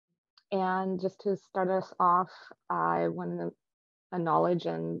And just to start us off, I want to acknowledge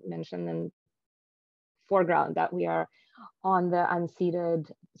and mention in foreground that we are on the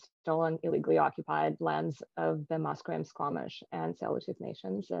unceded, stolen, illegally occupied lands of the Musqueam, Squamish, and Tsleil-Waututh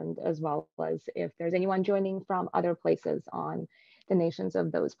nations, and as well as if there's anyone joining from other places on the nations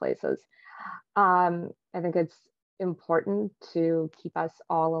of those places. I think it's important to keep us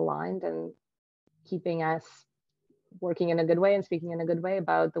all aligned and keeping us working in a good way and speaking in a good way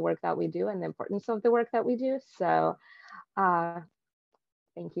about the work that we do and the importance of the work that we do. So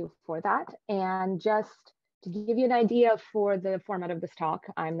thank you for that. And just to give you an idea for the format of this talk,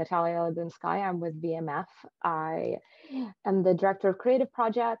 I'm Natalia Lebedinskaia. I'm with VMF. I am the director of creative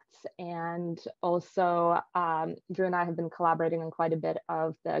projects, and also Drew and I have been collaborating on quite a bit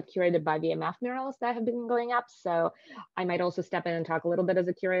of the curated by VMF murals that have been going up. So I might also step in and talk a little bit as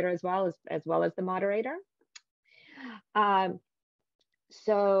a curator as well as the moderator.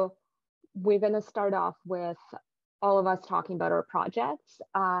 So we're going to start off with all of us talking about our projects.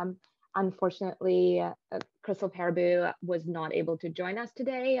 Unfortunately, Crystal Paribu was not able to join us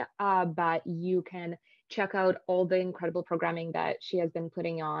today, but you can check out all the incredible programming that she has been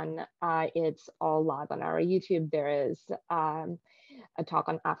putting on. It's all live on our YouTube. There is a talk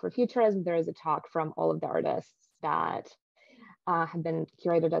on Afrofuturism. There is a talk from all of the artists that have been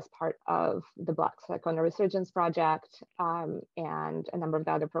curated as part of the Black Secondary Resurgence Project and a number of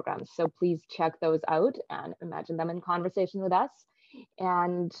the other programs. So please check those out and imagine them in conversation with us.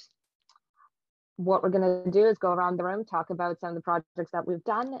 And what we're going to do is go around the room, talk about some of the projects that we've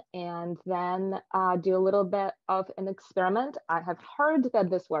done, and then do a little bit of an experiment. I have heard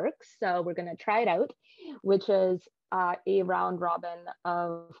that this works, so we're going to try it out, which is a round robin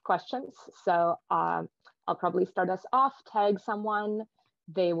of questions. So I'll probably start us off, tag someone,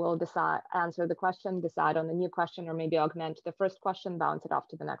 they will answer the question, decide on the new question, or maybe augment the first question, bounce it off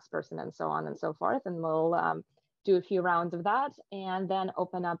to the next person, and so on and so forth. And we'll do a few rounds of that, and then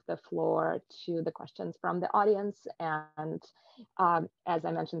open up the floor to the questions from the audience. And as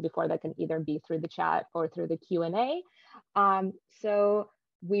I mentioned before, that can either be through the chat or through the Q&A. So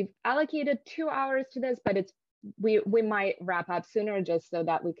we've allocated 2 hours to this, but we might wrap up sooner just so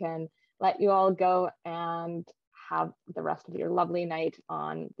that we can let you all go and have the rest of your lovely night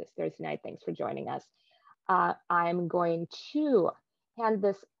on this Thursday night. Thanks for joining us. I'm going to hand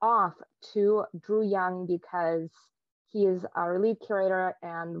this off to Drew Young because he is our lead curator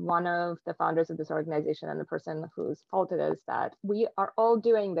and one of the founders of this organization and the person whose fault it is that we are all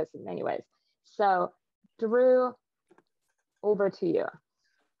doing this in many ways. So Drew, over to you.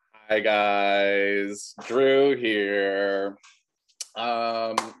 Hi guys, Drew here.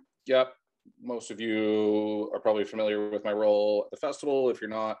 Yep, most of you are probably familiar with my role at the festival. If you're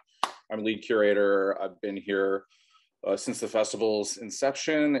not, I'm lead curator. I've been here since the festival's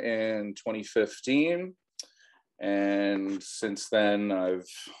inception in 2015. And since then, I've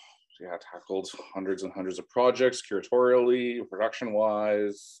tackled hundreds and hundreds of projects, curatorially,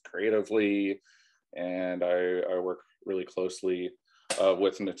 production-wise, creatively. And I work really closely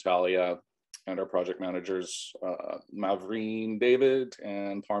with Natalia and our project managers, Mavreen David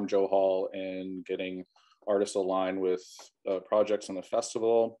and Parm Johal, in getting artists aligned with projects on the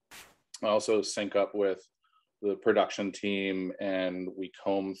festival. I also sync up with the production team, and we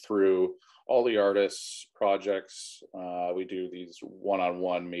comb through all the artists' projects. We do these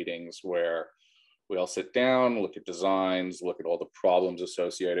one-on-one meetings where we all sit down, look at designs, look at all the problems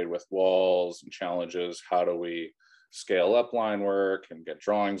associated with walls and challenges. How do we scale up line work and get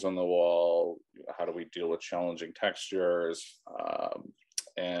drawings on the wall? How do we deal with challenging textures?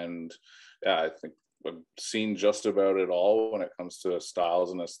 And yeah, I think I've seen just about it all when it comes to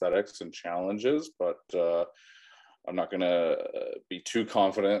styles and aesthetics and challenges, but I'm not going to be too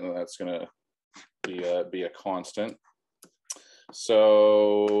confident and that's going to be a constant.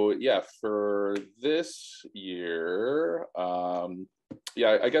 So yeah, for this year,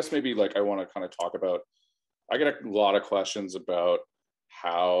 yeah, I guess maybe like I want to kind of talk about, I get a lot of questions about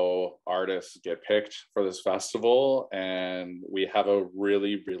how artists get picked for this festival, and we have a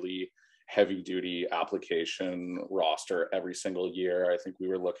really, really heavy duty application roster every single year. I think we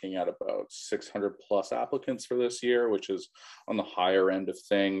were looking at about 600 plus applicants for this year, which is on the higher end of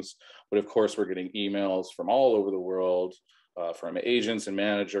things. But of course, we're getting emails from all over the world, from agents and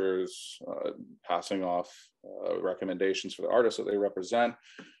managers, passing off recommendations for the artists that they represent.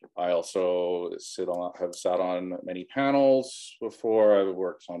 I also have sat on many panels before. I've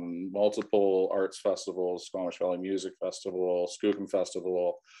worked on multiple arts festivals, Squamish Valley Music Festival, Skookum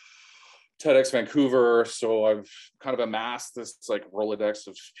Festival, TEDx Vancouver. So I've kind of amassed this like Rolodex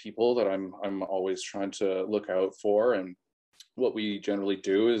of people that I'm always trying to look out for. And what we generally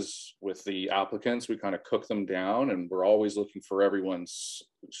do is with the applicants, we kind of cook them down, and we're always looking for everyone's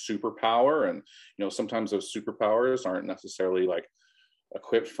superpower. And, you know, sometimes those superpowers aren't necessarily like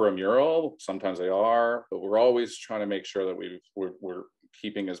equipped for a mural. Sometimes they are, but we're always trying to make sure that we're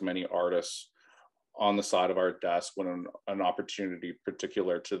keeping as many artists on the side of our desk when an opportunity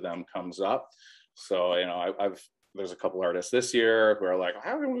particular to them comes up. So, you know, there's a couple artists this year who are like,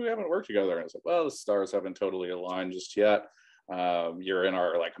 how come we haven't worked together? And it's like, well, the stars haven't totally aligned just yet. You're in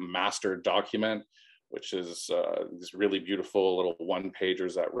our like master document, which is these really beautiful little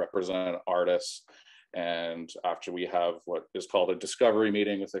one-pagers that represent artists. And after we have what is called a discovery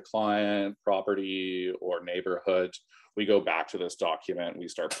meeting with a client, property, or neighborhood, we go back to this document, we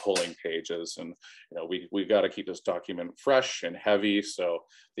start pulling pages, and you know, we've got to keep this document fresh and heavy. So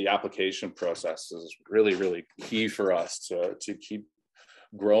the application process is really, really key for us to keep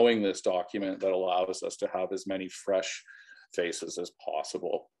growing this document that allows us to have as many fresh faces as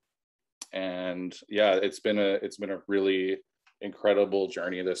possible. And yeah, it's been a really incredible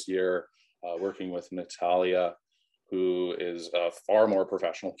journey this year, working with Natalia, who is a far more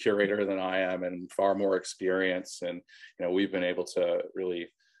professional curator than I am and far more experienced. And, you know, we've been able to really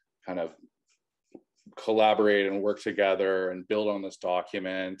kind of collaborate and work together and build on this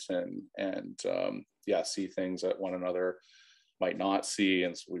document and yeah, see things that one another might not see.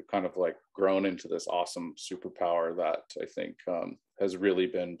 And so we've kind of like grown into this awesome superpower that I think has really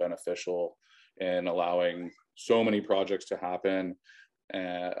been beneficial in allowing so many projects to happen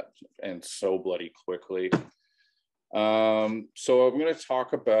and so bloody quickly. So I'm going to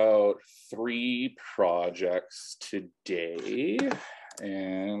talk about 3 projects today,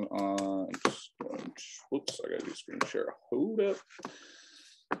 and I'm just going to, whoops, I gotta do screen share. Hold up.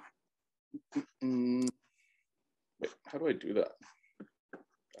 Wait, how do I do that?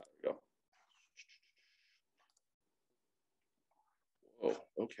 There we go. Oh,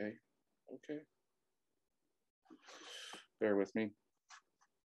 okay. Bear with me.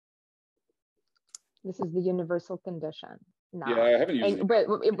 This is the universal condition. No. Yeah, I haven't used it. But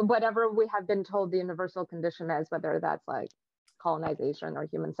whatever we have been told the universal condition is, whether that's like colonization or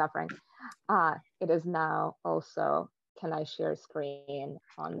human suffering, it is now also, can I share screen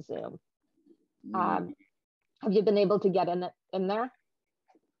on Zoom? Have you been able to get in there?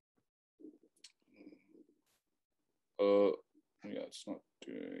 Yeah, it's not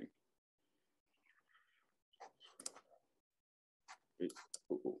doing. Wait.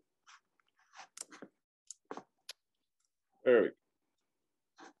 Oh. There we go.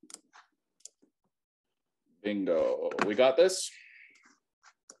 Bingo. We got this?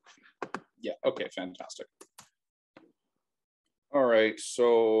 Yeah, okay, fantastic. All right,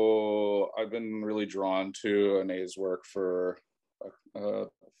 so I've been really drawn to Anae's work for a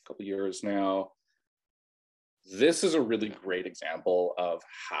couple years now. This is a really great example of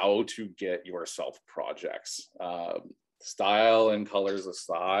how to get yourself projects. Style and colors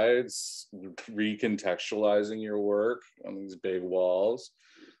aside, recontextualizing your work on these big walls,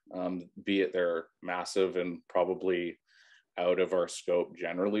 be it they're massive and probably out of our scope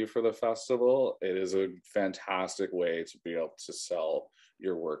generally for the festival, it is a fantastic way to be able to sell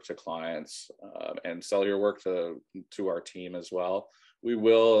your work to clients and sell your work to our team as well. We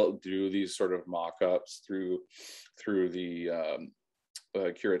will do these sort of mock-ups through the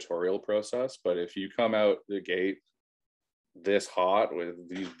curatorial process, but if you come out the gate this hot with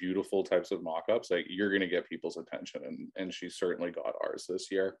these beautiful types of mock-ups, like, you're going to get people's attention, and she certainly got ours this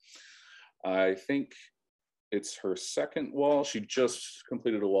year. I think it's her second wall. She just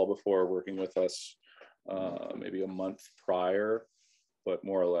completed a wall before working with us maybe a month prior, but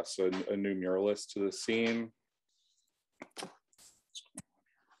more or less a new muralist to the scene.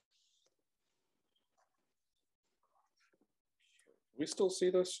 We still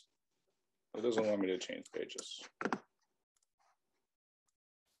see this? It doesn't want me to change pages.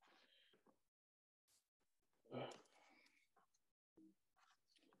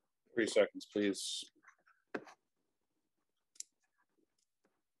 3 seconds, please.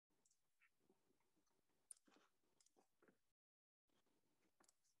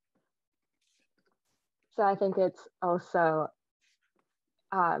 So I think it's also,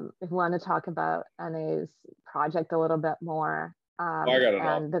 if we want to talk about Anae's project a little bit more. I got it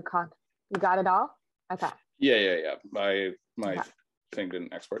all. You got it all? Okay. Yeah. My okay. Thing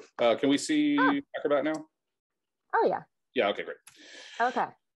didn't export. Can we see Acrobat now? Oh yeah. Yeah, okay, great. Okay.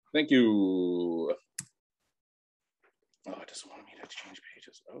 Thank you. Oh, it doesn't want me to change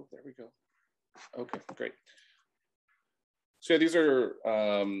pages. Oh, there we go. Okay, great. So yeah, these are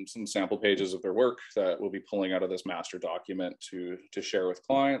some sample pages of their work that we'll be pulling out of this master document to share with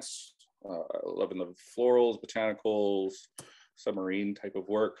clients. Loving the florals, botanicals, submarine type of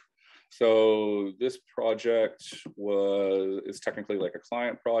work. So this project is technically like a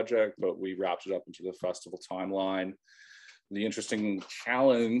client project, but we wrapped it up into the festival timeline. The interesting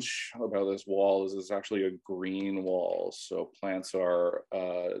challenge about this wall is it's actually a green wall. So plants are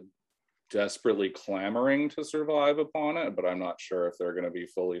desperately clamoring to survive upon it, but I'm not sure if they're going to be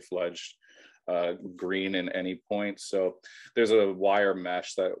fully fledged green in any point. So there's a wire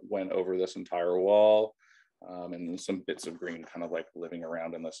mesh that went over this entire wall, and some bits of green kind of like living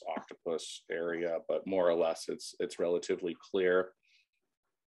around in this octopus area, but more or less it's relatively clear.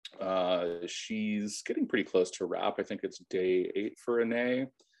 She's getting pretty close to wrap. I think it's day 8 for Anae.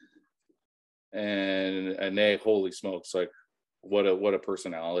 And Anae, holy smokes, like what a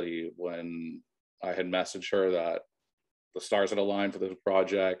personality. When I had messaged her that the stars had aligned for this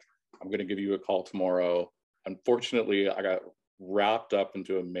project, I'm going to give you a call tomorrow. Unfortunately, I got wrapped up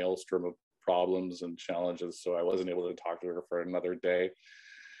into a maelstrom of problems and challenges, so I wasn't able to talk to her for another day,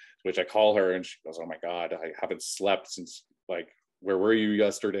 which I call her and she goes, oh my God, I haven't slept since, like, where were you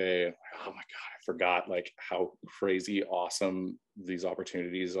yesterday? Oh my God, I forgot like how crazy awesome these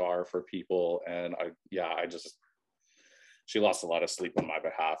opportunities are for people. And she lost a lot of sleep on my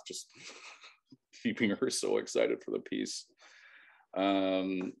behalf, just keeping her so excited for the piece.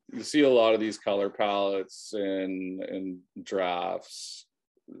 You see a lot of these color palettes in drafts.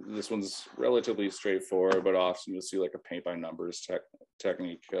 This one's relatively straightforward, but often you'll see like a paint by numbers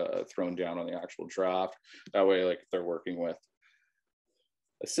technique thrown down on the actual draft. That way, like if they're working with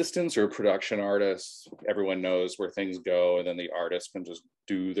assistants or production artists, everyone knows where things go, and then the artist can just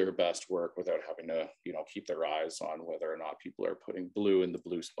do their best work without having to, keep their eyes on whether or not people are putting blue in the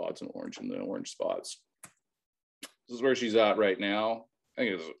blue spots and orange in the orange spots. This is where she's at right now. I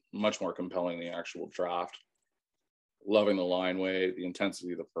think it's much more compelling than the actual draft. Loving the line weight, the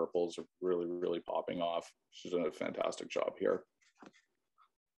intensity of the purples are really, really popping off. She's done a fantastic job here.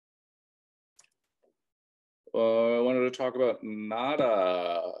 I wanted to talk about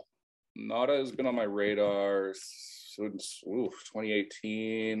Nada. Nada has been on my radar since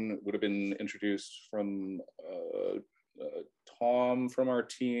 2018. Would have been introduced from Tom from our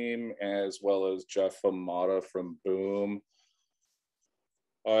team, as well as Jeff Amata from Boom.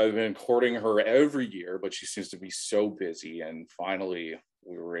 I've been courting her every year, but she seems to be so busy. And finally,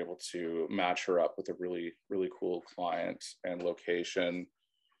 we were able to match her up with a really, really cool client and location.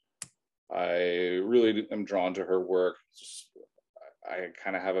 I really am drawn to her work. I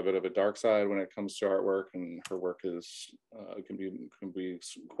kind of have a bit of a dark side when it comes to artwork, and her work is can be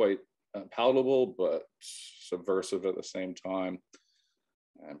quite palatable, but subversive at the same time.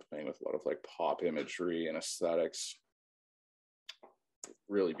 And playing with a lot of like pop imagery and aesthetics.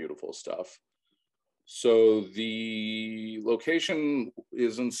 Really beautiful stuff. So the location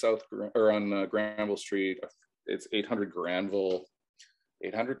is in on Granville Street. It's 800 Granville.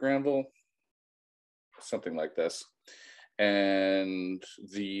 800 Granville, something like this. And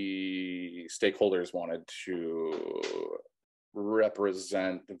the stakeholders wanted to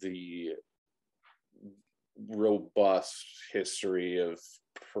represent the robust history of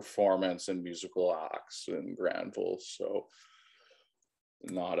performance and musical acts in Granville. So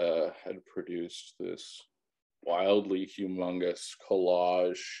Nada had produced this wildly humongous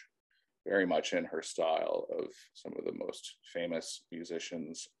collage, very much in her style, of some of the most famous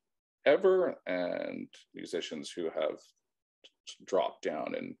musicians ever and musicians who have dropped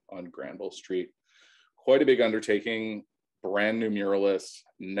down on Granville Street. Quite a big undertaking, brand new muralist,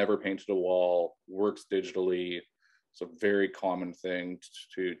 never painted a wall, works digitally. It's a very common thing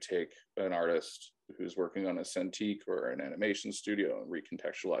to take an artist who's working on a Cintiq or an animation studio and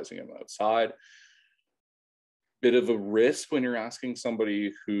recontextualizing them outside. Bit of a risk when you're asking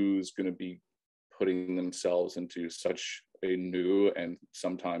somebody who's going to be putting themselves into such a new and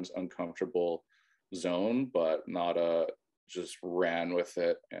sometimes uncomfortable zone, but Nada just ran with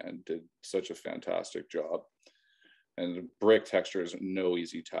it and did such a fantastic job. And brick texture is no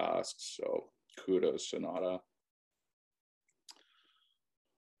easy task, so kudos to Nada.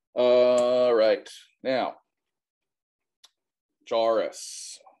 All right, now,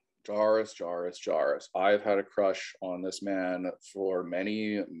 Jairus. I've had a crush on this man for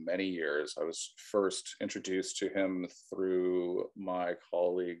many, many years. I was first introduced to him through my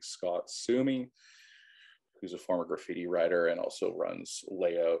colleague, Scott Sumi, who's a former graffiti writer and also runs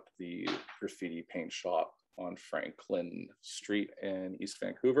Layout, the graffiti paint shop on Franklin Street in East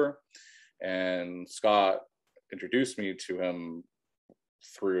Vancouver. And Scott introduced me to him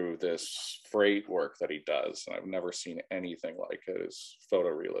through this freight work that he does. And I've never seen anything like it. His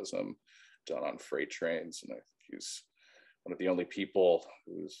photorealism done on freight trains. And I think he's one of the only people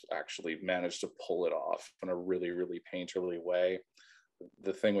who's actually managed to pull it off in a really, really painterly way.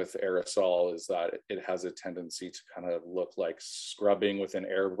 The thing with aerosol is that it has a tendency to kind of look like scrubbing with an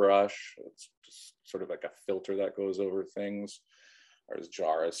airbrush. It's just sort of like a filter that goes over things. Whereas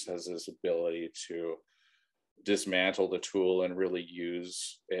Jairus has this ability to dismantle the tool and really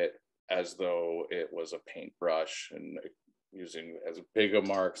use it as though it was a paintbrush, and using as big of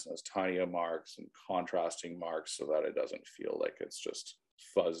marks and as tiny of marks and contrasting marks so that it doesn't feel like it's just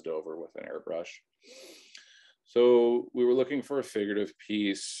fuzzed over with an airbrush. So we were looking for a figurative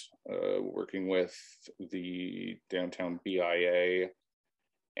piece, working with the downtown BIA,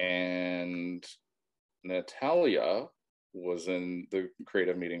 and Natalia was in the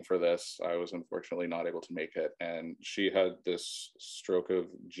creative meeting for this. I was unfortunately not able to make it, and she had this stroke of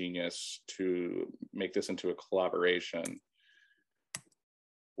genius to make this into a collaboration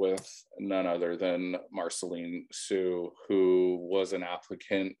with none other than Marceline Sue, who was an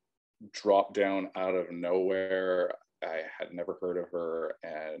applicant, dropped down out of nowhere. I had never heard of her,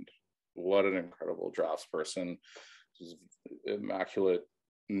 and what an incredible draftsperson. Immaculate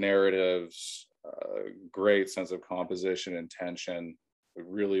narratives, great sense of composition and tension. We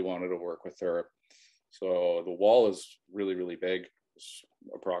really wanted to work with her. So the wall is really, really big. It's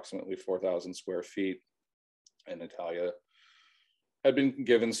approximately 4,000 square feet. And Natalia had been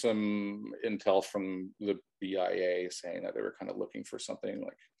given some intel from the BIA saying that they were kind of looking for something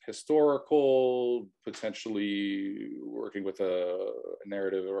like historical, potentially working with a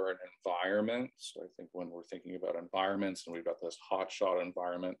narrative or an environment. So I think when we're thinking about environments, and we've got this hotshot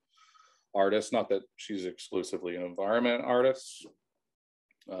environment artist, not that she's exclusively an environment artist,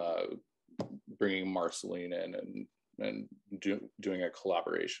 bringing Marceline in and doing a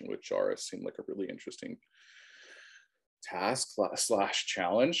collaboration with Jairus seemed like a really interesting task slash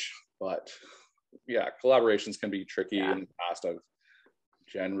challenge. But yeah, collaborations can be tricky. In the past, I've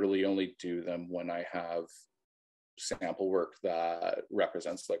generally only do them when I have sample work that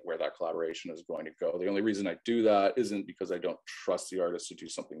represents like where that collaboration is going to go. The only reason I do that isn't because I don't trust the artist to do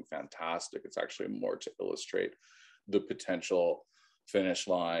something fantastic. It's actually more to illustrate the potential finish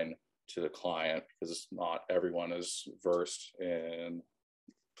line to the client, because not everyone is versed in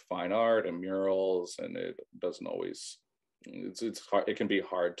fine art and murals, and it doesn't always, it's hard, it can be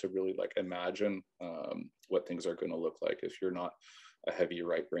hard to really like imagine what things are going to look like if you're not a heavy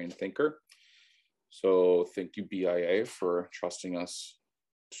right brain thinker. So thank you, BIA, for trusting us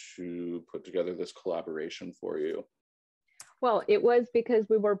to put together this collaboration for you. Well, it was because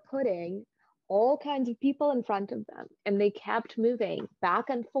we were putting all kinds of people in front of them, and they kept moving back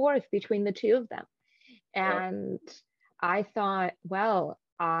and forth between the two of them. And I thought, well,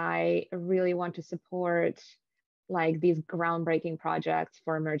 I really want to support like these groundbreaking projects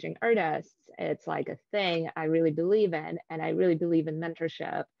for emerging artists. It's like a thing I really believe in, and I really believe in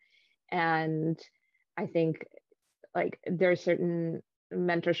mentorship. And I think like there are certain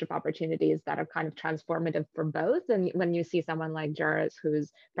mentorship opportunities that are kind of transformative for both. And when you see someone like Jairus,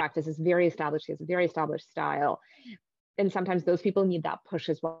 whose practice is very established, he has a very established style, and sometimes those people need that push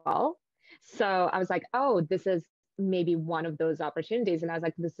as well. So I was like, oh, this is maybe one of those opportunities. And I was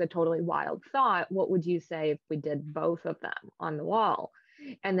like, this is a totally wild thought. What would you say if we did both of them on the wall?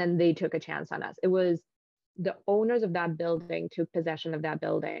 And then they took a chance on us. It was the owners of that building took possession of that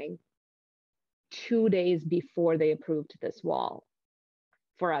building 2 days before they approved this wall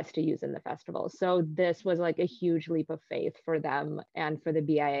for us to use in the festival. So this was like a huge leap of faith for them and for the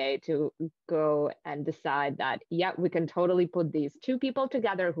BIA to go and decide that, yeah, we can totally put these two people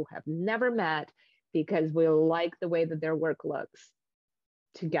together who have never met because we like the way that their work looks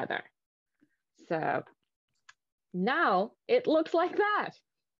together. So now it looks like that.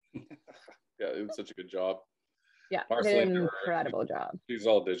 Yeah, it was such a good job. Yeah, an incredible job. She's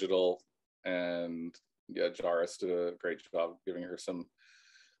all digital, and yeah, Jairus did a great job giving her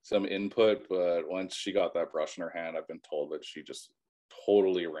some input, but once she got that brush in her hand, I've been told that she just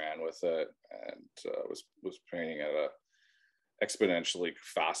totally ran with it and was painting at a exponentially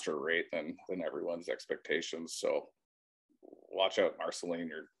faster rate than everyone's expectations. So watch out, Marceline,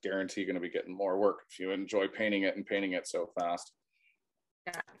 you're guaranteed going to be getting more work if you enjoy painting it and painting it so fast.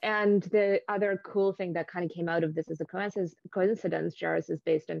 Yeah. And the other cool thing that kind of came out of this is a coincidence. Jairus is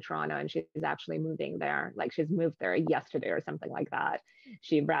based in Toronto, and she's actually moving there. Like she's moved there yesterday or something like that.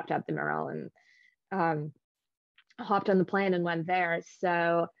 She wrapped up the mural and hopped on the plane and went there.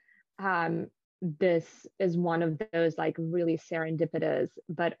 So this is one of those like really serendipitous,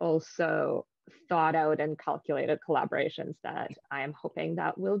 but also thought out and calculated collaborations that I am hoping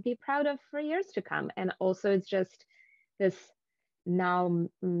that we'll be proud of for years to come. And also it's just this now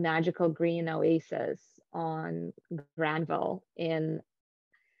magical green oasis on Granville in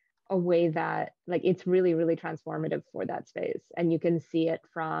a way that like it's really, really transformative for that space. And you can see it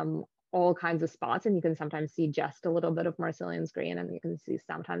from all kinds of spots, and you can sometimes see just a little bit of Marcelian's green, and you can see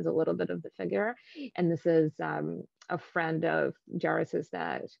sometimes a little bit of the figure. And this is a friend of Jarris's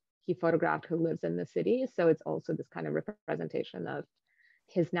that he photographed who lives in the city. So it's also this kind of representation of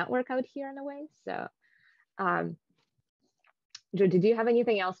his network out here in a way. So Joe, did you have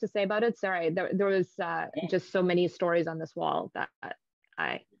anything else to say about it? Sorry, there was just so many stories on this wall that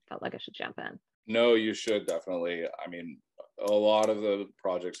I felt like I should jump in. No, you should definitely. I mean, a lot of the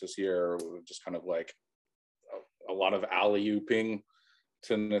projects this year were just kind of like a lot of alley-ooping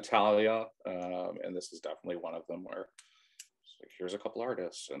to Natalia, and this is definitely one of them where it's like, here's a couple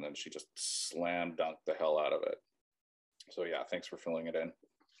artists, and then she just slam dunked the hell out of it. So yeah, thanks for filling it in.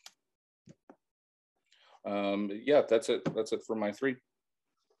 Yeah, that's it for my 3.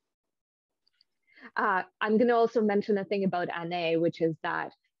 I'm going to also mention a thing about Anne, which is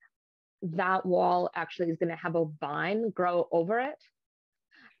that wall actually is going to have a vine grow over it.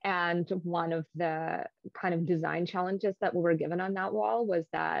 And one of the kind of design challenges that we were given on that wall was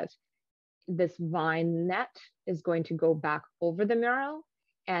that this vine net is going to go back over the mural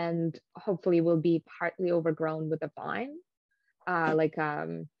and hopefully will be partly overgrown with a vine, like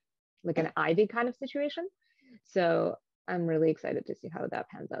an ivy kind of situation. So I'm really excited to see how that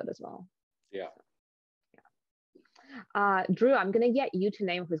pans out as well. Yeah. Drew, I'm going to get you to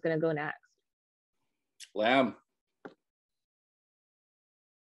name who's going to go next. Lamb.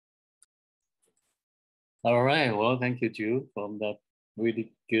 All right. Well, thank you, Drew, for that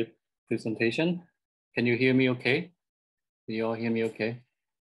really good presentation. Can you hear me okay? Can you all hear me okay?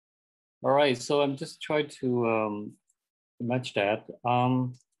 All right. So I'm just trying to match that.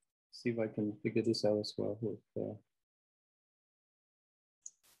 See if I can figure this out as well with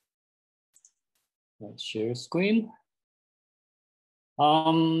share screen.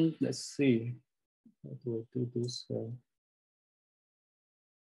 Let's see. How do I do this?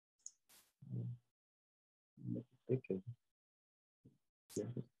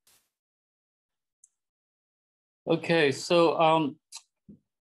 Okay, so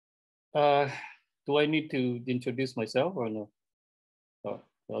do I need to introduce myself or no?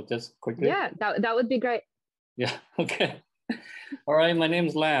 I'll just quickly. Yeah, that would be great. Yeah. Okay. All right. My name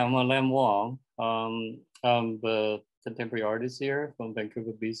is Lam. I'm Lam Wong. I'm the contemporary artist here from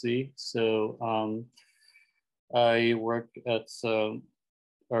Vancouver, BC. So I work as an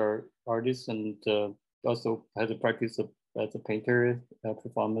artist and also had a practice as a painter,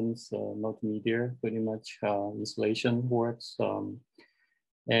 performance, multimedia, pretty much installation works.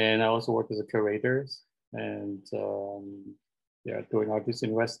 And I also work as a curator and yeah, doing artist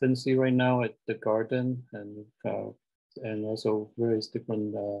in residency right now at the Garden and also various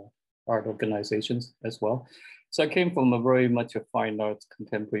different art organizations as well. So I came from a very much a fine arts,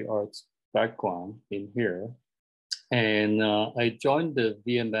 contemporary arts background in here. And I joined the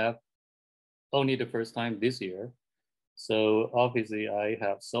VMF only the first time this year. So obviously I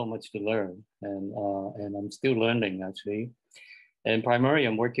have so much to learn and I'm still learning actually. And primarily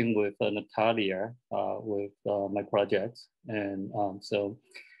I'm working with Natalia with my projects. And so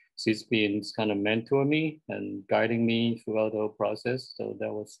she's been kind of mentoring me and guiding me throughout the whole process. So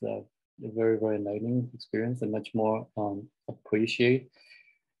that was a very, very enlightening experience and much more appreciate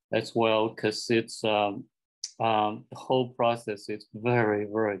as well, because it's the whole process is very,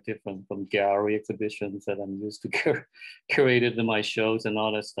 very different from gallery exhibitions that I'm used to curated in my shows and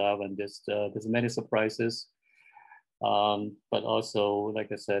all that stuff. And just there's many surprises. But also,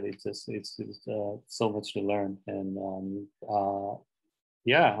 like I said, it's so much to learn. And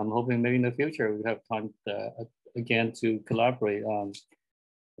yeah, I'm hoping maybe in the future we have time again to collaborate.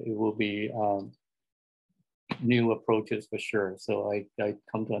 It will be new approaches for sure. So I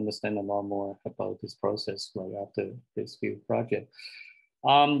come to understand a lot more about this process right after this field project.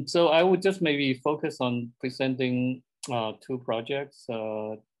 So I would just maybe focus on presenting 2 projects,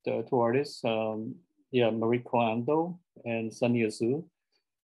 the 2 artists, yeah, Marie Kondo and Sunny Azu,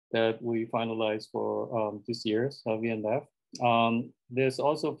 that we finalized for this year's VNF. There's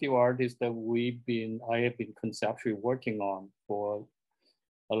also a few artists that I have been conceptually working on for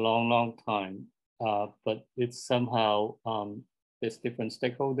a long, long time. But it's somehow, there's different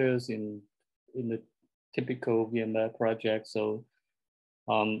stakeholders in the typical VMware project. So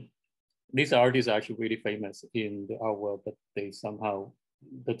these artists are actually really famous in the art world, but they somehow,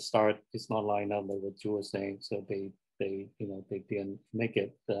 the start is not lined up like what you were saying. So they didn't make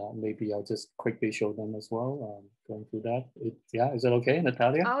it. Maybe I'll just quickly show them as well, going through that. Yeah, is that okay,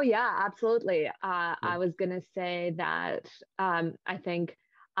 Natalia? Oh yeah, absolutely. I was gonna say that I think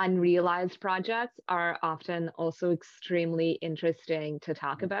unrealized projects are often also extremely interesting to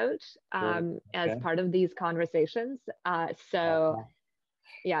talk about as part of these conversations. So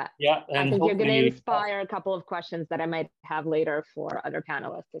yeah, and I think you're going to inspire a couple of questions that I might have later for other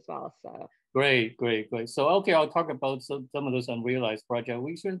panelists as well. So great. So okay, I'll talk about some of those unrealized projects.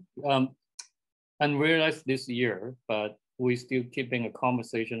 We should unrealized this year, but we're still keeping a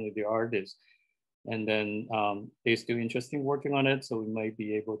conversation with the artists. And then they're still interested in working on it. So we might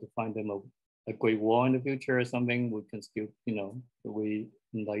be able to find them a great wall in the future or something. We can still, we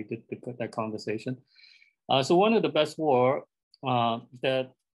invited that conversation. So one of the best wall that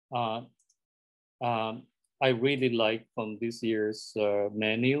I really like from this year's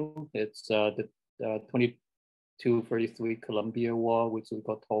menu, it's the 2233 Columbia wall, which we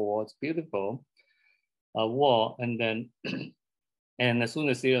call tall wall. It's beautiful wall. And then and as soon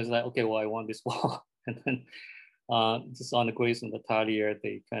as they was like, okay, well, I want this wall. And then just on the grace of Natalia,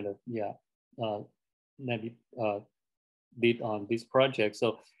 they kind of, maybe did on this project.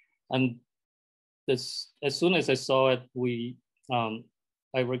 So, and this, as soon as I saw it,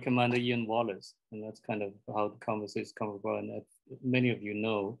 I recommended Ian Wallace. And that's kind of how the conversation come about. And many of you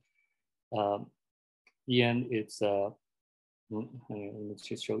know, Ian, it's, let me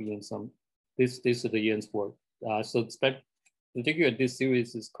just show Ian some, this is the Ian's work. So particularly this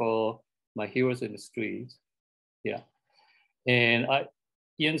series is called My Heroes in the Streets. Yeah. And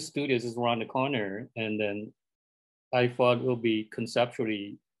Ian's studios is around the corner. And then I thought it would be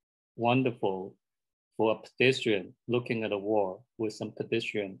conceptually wonderful for a pedestrian looking at a wall with some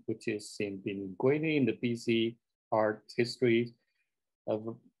pedestrian, which is been ingrained in the BC art history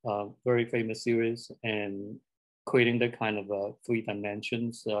of a very famous series, and creating that kind of a 3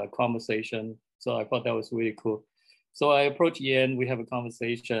 dimensions conversation. So I thought that was really cool. So I approached Ian, we have a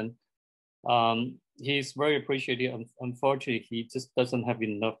conversation. He's very appreciative. Unfortunately, he just doesn't have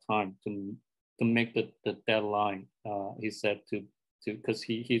enough time to make the deadline. He said because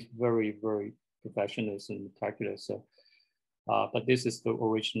he's very, very professional and spectacular. So, but this is the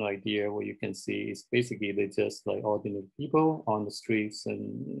original idea. What you can see is basically they're just like ordinary people on the streets.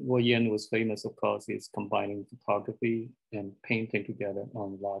 And what Ian was famous, of course, is combining photography and painting together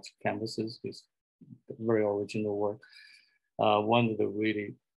on large canvases. It's very original work. One of the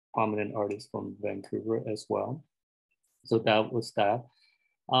really prominent artists from Vancouver as well. So that was that.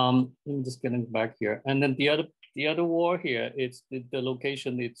 Let me just getting back here. And then the other wall here, it's the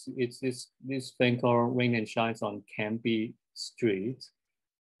location, it's this thing called Rain and Shines on Canby Street.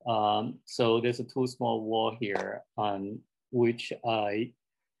 So there's a too small wall here on which I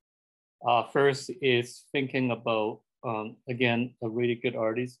first is thinking about, again, a really good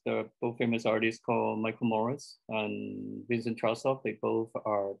artist, both famous artists called Michael Morris and Vincent Trosov. They both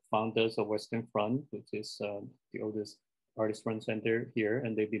are founders of Western Front, which is the oldest artist front center here.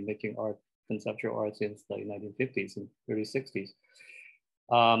 And they've been making conceptual art since the 1950s and early 60s.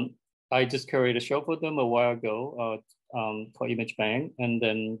 I just curated a show for them a while ago called Image Bank. And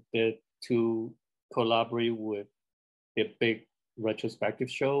then the two collaborate with a big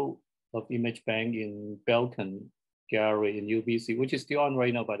retrospective show of Image Bank in Belcon Gallery in UBC, which is still on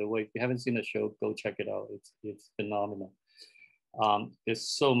right now, by the way. If you haven't seen the show, go check it out. It's phenomenal. There's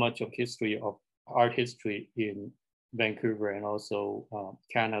so much of history, of art history in Vancouver and also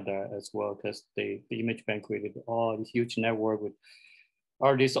Canada as well, because the Image Bank created all this huge network with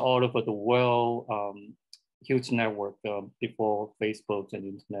artists all over the world, huge network before Facebook and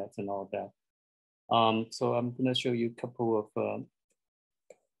internet and all that. So I'm gonna show you a couple of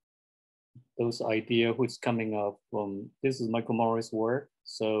those ideas which coming up from, this is Michael Morris' work.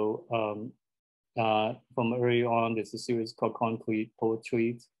 So from early on, there's a series called Concrete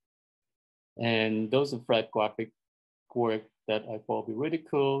Poetry. And those are flat graphic work that I thought would be really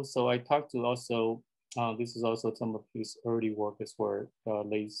cool. So I talked to also, this is also some of his early work as well,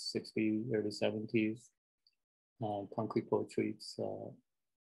 late 60s, early 70s, Concrete Poetry's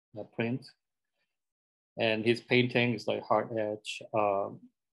print. And his painting is like hard edge,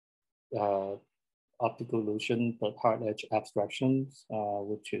 optical illusion, but hard edge abstractions,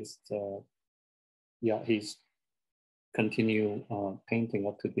 which is, he's continue painting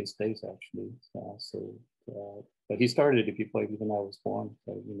up to these days actually. But he started it before even I was born,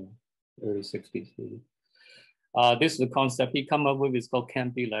 so early 60s really. This is the concept he come up with. It's called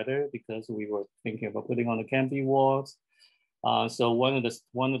Canby Letter, because we were thinking about putting on the Canby walls. So one of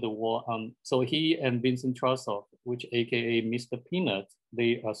the wall, so he and Vincent Trosov, which AKA Mr. Peanut,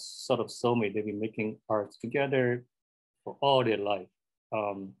 they are sort of soulmate. They've been making art together for all their life.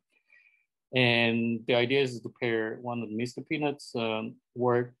 And the idea is to pair one of Mr. Peanut's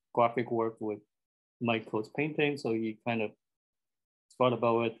graphic work with Michael's painting. So he kind of thought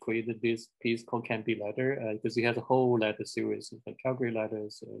about it, created this piece called Can't Be Letter, because he has a whole letter series of like Calgary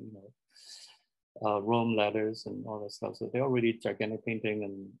letters, Rome letters and all that stuff. So they're already gigantic painting,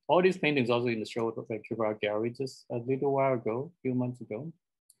 and all these paintings also in the show at the Vancouver Art Gallery just a little while ago, a few months ago.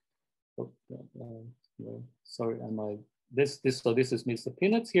 Sorry, this is Mr.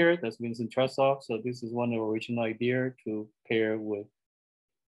 Peanuts here. That's Vincent Tressoff. So this is one of the original idea to pair with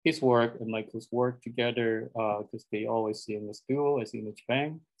his work and Michael's work together, because they always see him as duo, as Image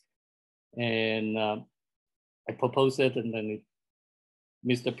Bang. And I proposed it, and then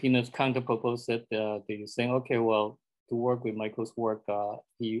Mr. Peanuts counter proposed it. They saying, okay, well, to work with Michael's work,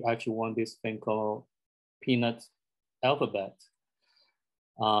 he actually won this thing called Peanuts Alphabet.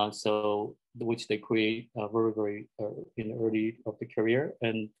 So which they create very in the early of the career,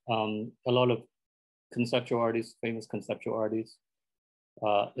 and a lot of conceptual artists, famous conceptual artists,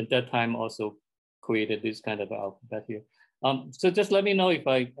 at that time also created this kind of alphabet here. So just let me know if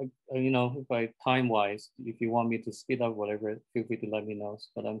if I time-wise, if you want me to speed up whatever, feel free to let me know.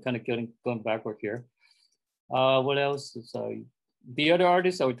 But I'm kind of going backward here. What else? The other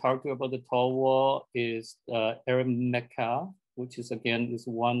artist I would talk to about the tall wall is Eric Metcalf, which is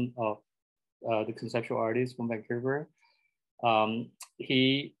one of the conceptual artists from Vancouver.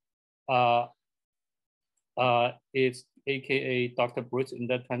 He is AKA Dr. Bruce. In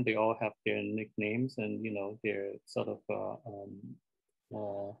that time, they all have their nicknames and their sort of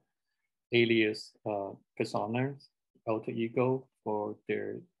alias personas, alter ego for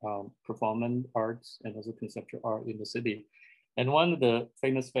their performance arts and also conceptual art in the city. And one of the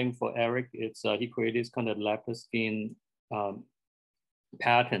famous things for Eric is he created this kind of leopard skin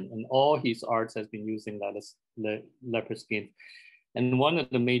pattern, and all his arts has been using leopard skin. And one of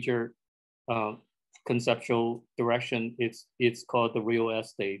the major conceptual direction, it's called the real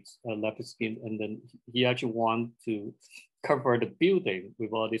estate leopard skin. And then he actually wanted to cover the building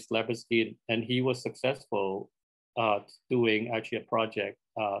with all this leopard skin, and he was successful doing actually a project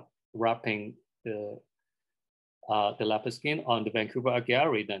wrapping the leopard skin on the Vancouver Art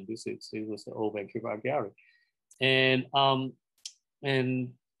Gallery. Then it was the old Vancouver Art Gallery, and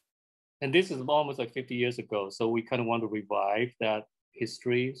this is almost like 50 years ago. So we kind of want to revive that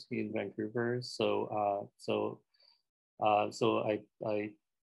history in Vancouver. So I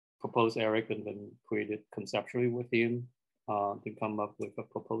proposed Eric and then created conceptually with him to come up with a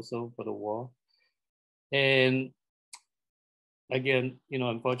proposal for the wall. And again,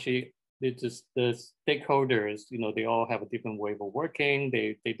 unfortunately, the stakeholders, they all have a different way of working.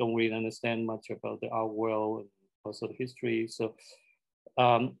 They don't really understand much about the art world and also the history. So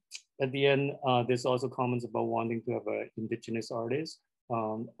at the end, there's also comments about wanting to have an indigenous artist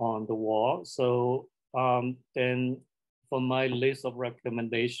on the wall. So then for my list of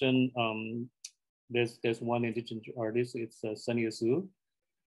recommendation, there's one indigenous artist, it's Sunny Azu.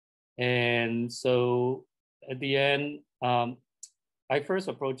 And so at the end, I first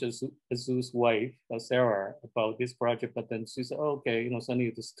approached Azu's wife, Sarah, about this project, but then she said, oh, okay, Sunny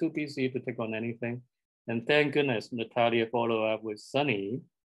is too busy to take on anything. And thank goodness Natalia followed up with Sunny.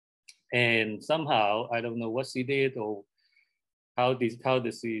 And somehow, I don't know what she did or how we talked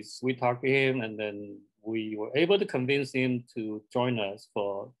to him, and then we were able to convince him to join us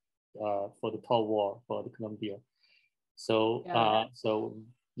for the tall wall for the Columbia. So so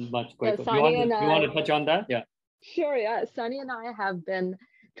much grateful. Yeah, you want to touch on that? Yeah. Sure. Yeah, Sunny and I have been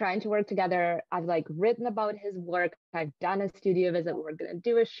trying to work together. I've written about his work. I've done a studio visit. We're gonna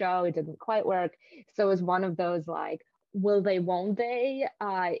do a show. It didn't quite work. So it was one of those will they, won't they,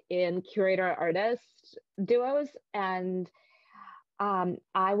 in curator artist duos. And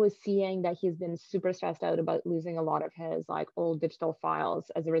I was seeing that he's been super stressed out about losing a lot of his old digital files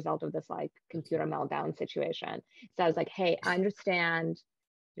as a result of this computer meltdown situation. So I was like, hey, I understand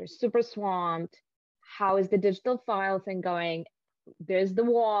you're super swamped. How is the digital file thing going? There's the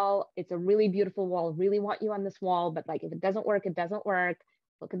wall. It's a really beautiful wall. Really want you on this wall, but if it doesn't work, it doesn't work.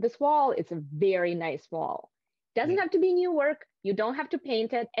 Look at this wall. It's a very nice wall. Doesn't have to be new work. You don't have to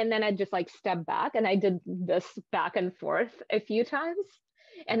paint it. And then I just step back, and I did this back and forth a few times.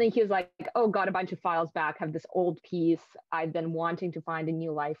 And then he was like, oh, got a bunch of files back, have this old piece. I've been wanting to find a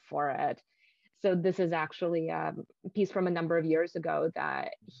new life for it. So this is actually a piece from a number of years ago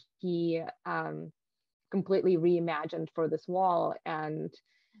that he completely reimagined for this wall. And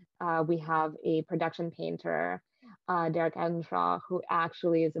we have a production painter, Derek Edenshaw, who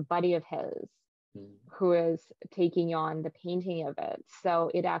actually is a buddy of his, who is taking on the painting of it. So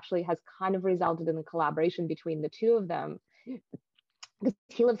it actually has kind of resulted in a collaboration between the two of them. Because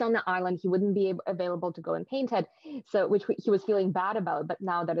he lives on the island, he wouldn't be available to go and paint it, so which he was feeling bad about. But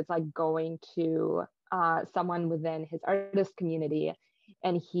now that it's going to someone within his artist community,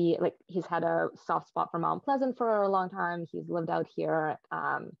 and he's had a soft spot for Mount Pleasant for a long time. He's lived out here.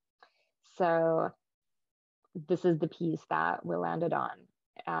 So this is the piece that we landed on.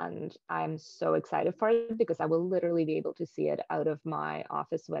 And I'm so excited for it because I will literally be able to see it out of my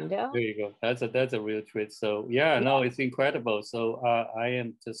office window. There you go. That's a real treat. So yeah, no, it's incredible. So I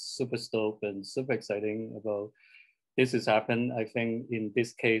am just super stoked and super exciting about this has happened. I think in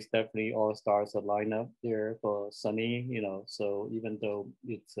this case, definitely all stars are lined up there for Sunny, you know, so even though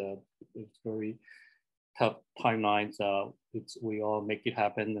it's very tough timelines, we all make it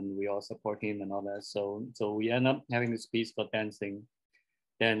happen and we all support him and all that. So we end up having this piece for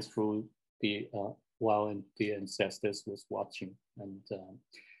dance through the while the ancestors was watching, and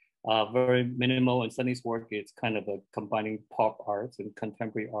very minimal. And Sunny's work is kind of a combining pop arts and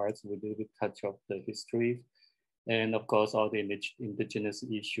contemporary arts with a little touch of the history. And of course, all the indigenous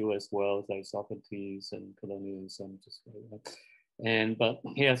issue as well, like sovereignties and colonialism, but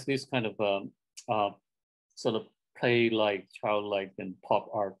he has this kind of sort of play-like, childlike, and pop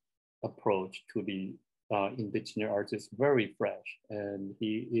art approach to the indigenous artist, very fresh, and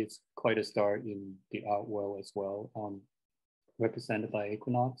he is quite a star in the art world as well, represented by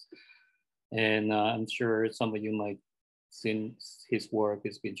Equinox. And I'm sure some of you might seen his work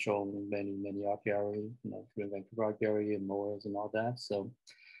has been shown in many art galleries, you know, Vancouver Art Gallery and more and all that. So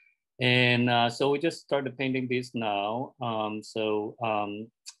we just started painting this now.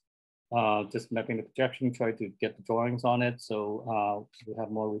 Just mapping the projection, try to get the drawings on it. So we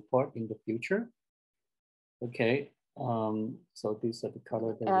have more report in the future. Okay, so these are the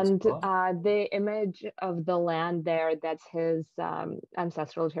colors. And the image of the land there, that's his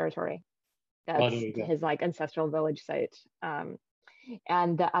ancestral territory. That's his like ancestral village site.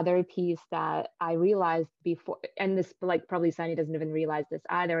 And the other piece that I realized before, and this like probably Sunny doesn't even realize this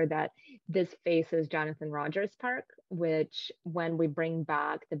either, that this faces Jonathan Rogers Park, which when we bring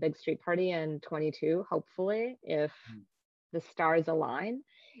back the big street party in 22, hopefully, if the stars align,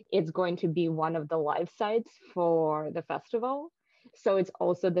 it's going to be one of the live sites for the festival. So it's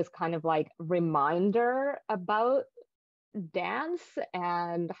also this kind of like reminder about dance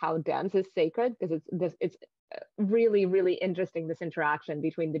and how dance is sacred, because it's really, really interesting, this interaction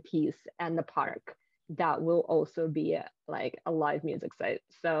between the piece and the park that will also be like a live music site.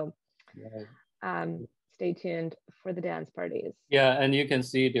 So stay tuned for the dance parties. Yeah, and you can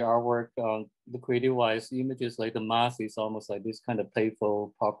see the artwork, the creative wise images, like the mask is almost like this kind of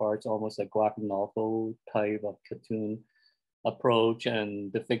playful pop art, almost like graphic novel type of cartoon approach,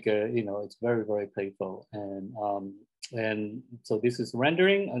 and the figure, you know, it's very, very playful. And so this is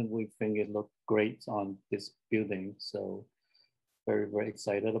rendering, and we think it looked great on this building. So very, very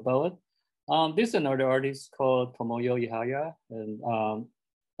excited about it. This is another artist called Tomoyo Ihaya, and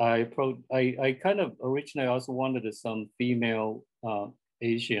I kind of originally also wanted some female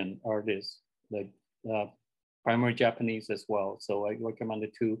Asian artists, like primary Japanese as well. So I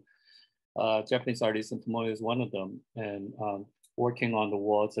recommended two Japanese artists, and Tomoyo is one of them, and working on the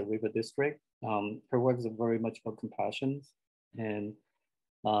walls of River District. Her work is very much about compassion and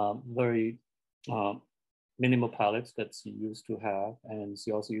very minimal palettes that she used to have. And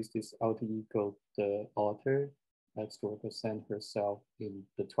she also used this alter ego, the altar, that's to represent herself in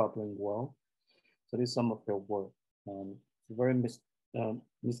the troubling world. So this is some of her work. Very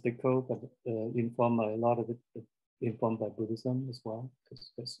mystical, but informed by a lot of it, informed by Buddhism as well,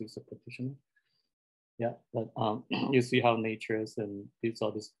 because she's a practitioner. Yeah, but you see how natures and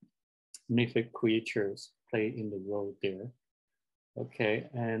all these mythic creatures play in the role there. Okay,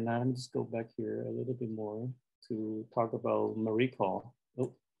 and let me just go back here a little bit more to talk about Mariko.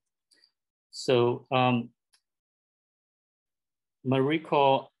 Oh. So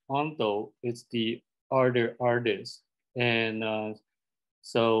Mariko Ondo is the artist, and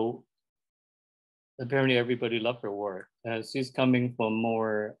so apparently everybody loved her work. She's coming from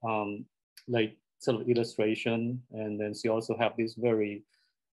more like sort of illustration, and then she also have this very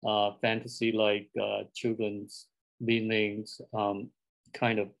fantasy like children's leanings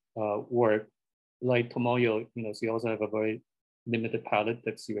kind of work. Like Tomoyo, you know, she also have a very limited palette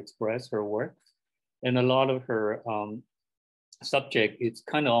that she express her work, and a lot of her subject, it's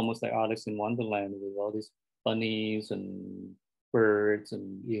kind of almost like Alice in Wonderland with all these bunnies and birds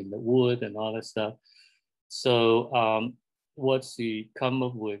and in the wood and all that stuff. So what she come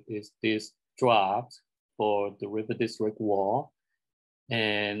up with is this draft for the River District wall.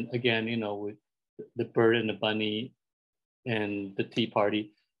 And again, you know, with the bird and the bunny and the tea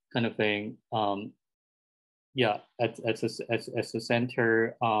party kind of thing. Yeah, as a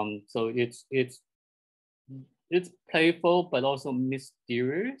center. So it's it's playful, but also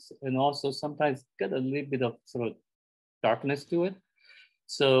mysterious, and also sometimes got a little bit of sort of darkness to it.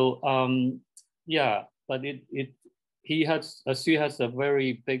 So yeah, but she has a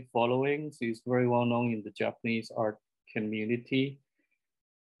very big following. She's very well known in the Japanese art community,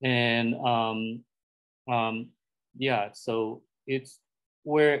 and yeah, so it's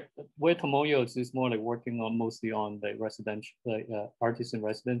where Tomoyo's is more like working on mostly on the residential, artists in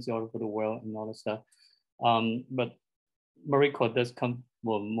residency all over the world and all that stuff. But Mariko does come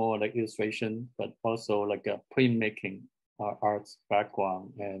with more like illustration, but also like a printmaking arts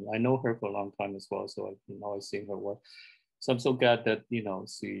background. And I know her for a long time as well, so I've been always seeing her work. So I'm so glad that, you know,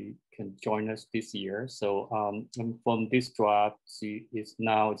 she can join us this year. So and from this draft, she is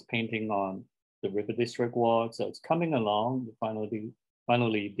now painting on the River District wall. So it's coming along. Finally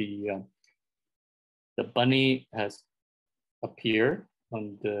the bunny has appeared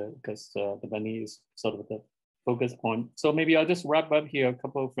on because the bunny is sort of the focus point. So maybe I'll just wrap up here a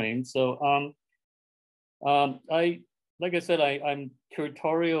couple of frames. So like I said, I'm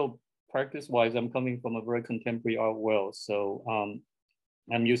curatorial practice-wise, I'm coming from a very contemporary art world. So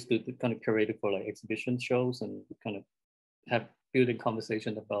I'm used to the kind of curated for like exhibition shows and kind of have building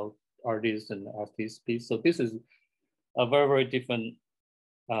conversation about artists and artists piece. So this is a very, very different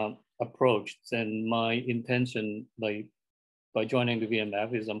approach. And my intention by joining the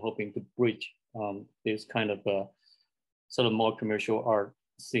VMF is I'm hoping to bridge this kind of sort of more commercial art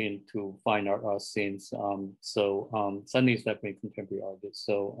scene to fine art scenes. Sunny is definitely contemporary artist.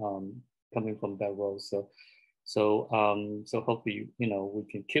 So coming from that role. So hopefully, you know, we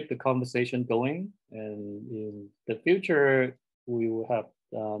can keep the conversation going, and in the future, we will have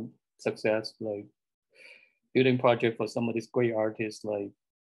success like building project for some of these great artists like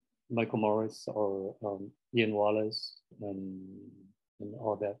Michael Morris or Ian Wallace and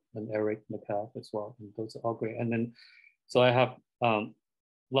all that, and Eric McCall as well. And those are all great. And then, so I have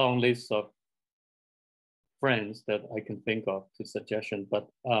long list of friends that I can think of to suggestion, but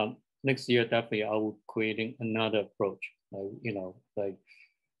next year definitely I will creating another approach. You know, like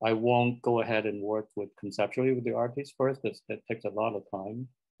I won't go ahead and work with conceptually with the artist first. That takes a lot of time,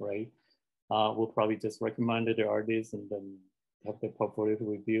 right? We'll probably just recommend the artists and then have the portfolio to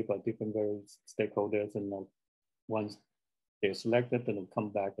review by different various stakeholders, and once they're selected, then they'll come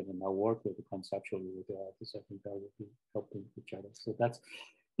back and then I'll work with the conceptually with the artists. I think that will be helping each other. So that's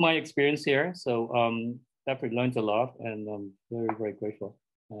my experience here. So definitely learned a lot, and I'm very, very grateful.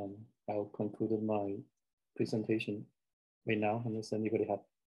 I'll conclude my presentation right now, unless anybody have.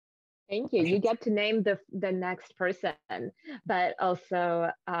 Thank you. You get to name the next person, but also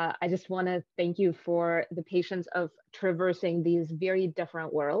I just want to thank you for the patience of traversing these very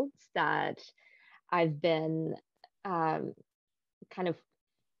different worlds that I've been kind of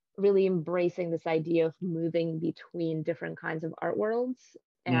really embracing this idea of moving between different kinds of art worlds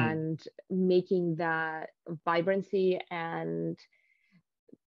and making that vibrancy and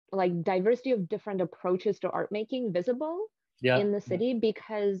like diversity of different approaches to art making visible in the city,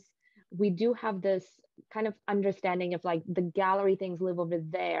 because we do have this kind of understanding of like the gallery things live over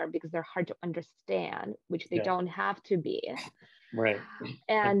there because they're hard to understand, which they don't have to be. Right.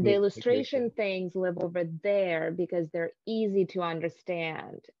 And the illustration things live over there because they're easy to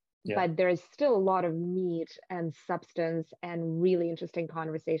understand. But there's still a lot of meat and substance and really interesting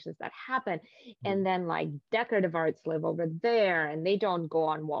conversations that happen. And then like decorative arts live over there and they don't go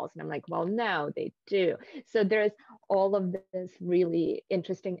on walls. And I'm like, well, no, they do. So there's all of this really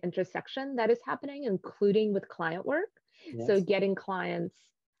interesting intersection that is happening, including with client work. So getting clients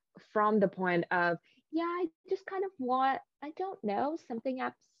from the point of, yeah, I just kind of want, I don't know, something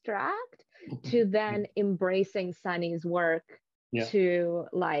abstract, to then embracing Sunny's work to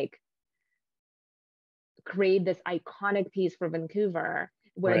like create this iconic piece for Vancouver,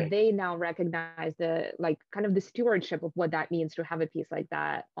 where they now recognize the like kind of the stewardship of what that means to have a piece like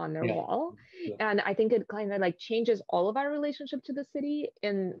that on their wall. And I think it kind of like changes all of our relationship to the city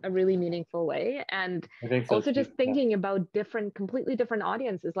in a really meaningful way. And also just thinking about completely different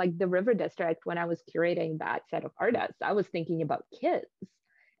audiences, like the River District. When I was curating that set of artists, I was thinking about kids.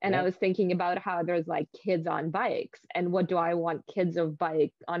 And I was thinking about how there's like kids on bikes, and what do I want kids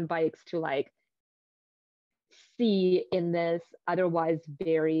on bikes to like see in this otherwise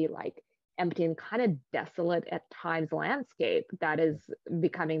very like empty and kind of desolate at times landscape that is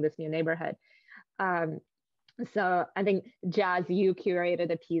becoming this new neighborhood. So I think Jazz, you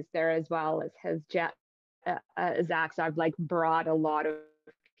curated a piece there as well as has Zach. So I've like brought a lot of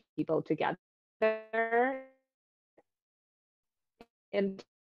people together into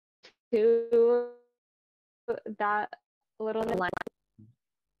that little line.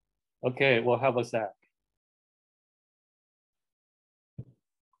 Okay, well, how about Zach?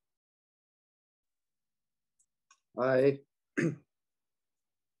 Hi,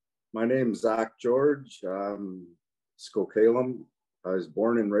 my name's Zach George. Skokalum. I was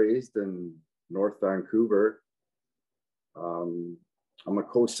born and raised in North Vancouver. I'm a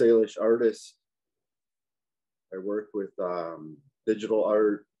Coast Salish artist. I work with digital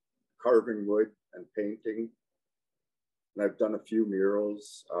art, carving wood, and painting. And I've done a few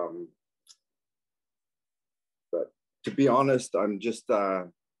murals. But to be honest, I'm just a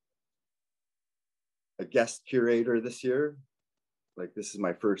guest curator this year. Like, this is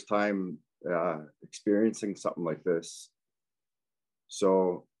my first time experiencing something like this.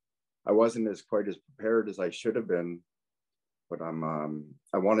 So I wasn't quite as prepared as I should have been, but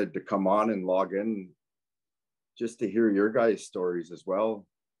I wanted to come on and log in just to hear your guys' stories as well.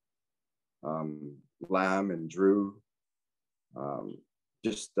 Lam and Drew,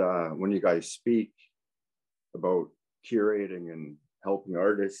 when you guys speak about curating and helping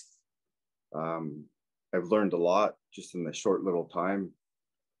artists, I've learned a lot just in the short little time.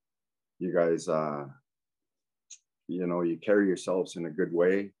 You guys, you carry yourselves in a good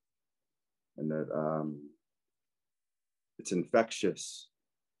way, and that it's infectious.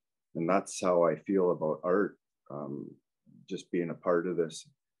 And that's how I feel about art. Just being a part of this,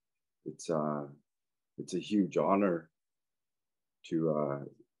 it's a huge honor to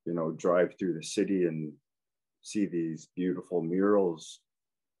drive through the city and see these beautiful murals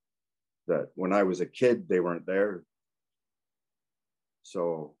that when I was a kid, they weren't there.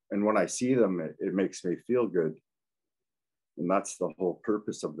 So, and when I see them, it makes me feel good. And that's the whole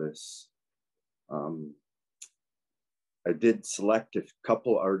purpose of this. I did select a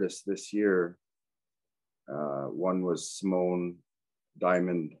couple artists this year. One was Simone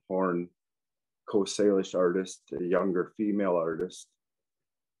Diamond Horn, Coast Salish artist, a younger female artist,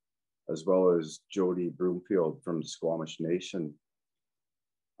 as well as Jody Broomfield from the Squamish Nation.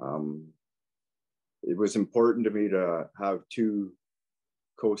 It was important to me to have two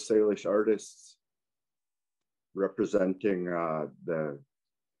Coast Salish artists representing the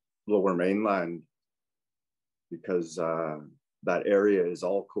Lower Mainland, because that area is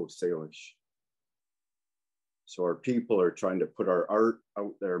all Coast Salish. So our people are trying to put our art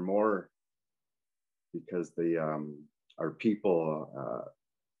out there more, because our people,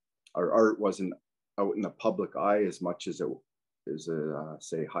 our art wasn't out in the public eye as much as it is,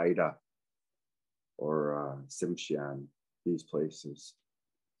 say, Haida or Tsimshian, these places.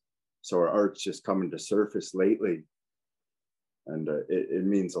 So our art's just coming to surface lately. And it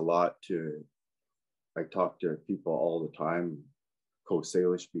means a lot I talk to people all the time, Coast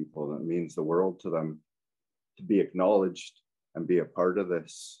Salish people, and it means the world to them to be acknowledged and be a part of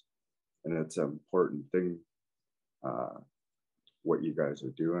this. And it's an important thing, what you guys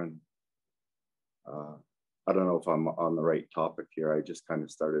are doing. I don't know if I'm on the right topic here. I just kind of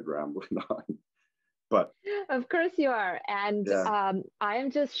started rambling on. But of course you are. And yeah. I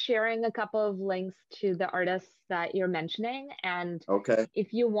am just sharing a couple of links to the artists that you're mentioning. And okay,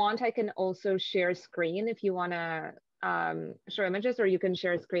 if you want, I can also share screen if you want to show images, or you can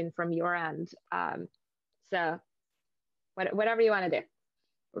share screen from your end. So whatever you want to do.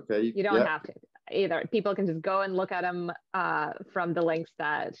 Okay. You don't have to either. People can just go and look at them from the links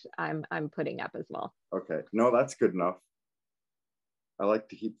that I'm putting up as well. Okay. No, that's good enough. I like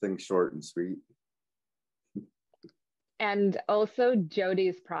to keep things short and sweet. And also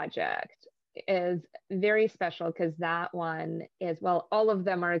Jody's project is very special, because that one is, well, all of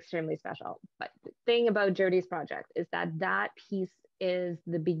them are extremely special. But the thing about Jody's project is that that piece is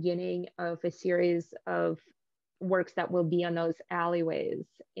the beginning of a series of works that will be on those alleyways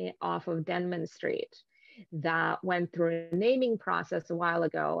off of Denman Street that went through a naming process a while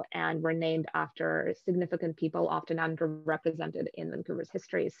ago and were named after significant people, often underrepresented in Vancouver's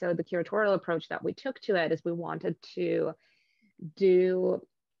history. So the curatorial approach that we took to it is we wanted to do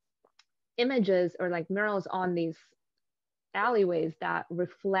images or like murals on these alleyways that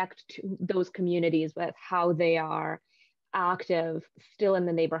reflect those communities with how they are active still in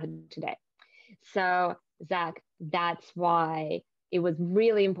the neighborhood today. So Zach, that's why it was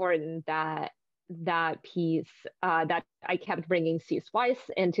really important that that piece, that I kept bringing Cease Weiss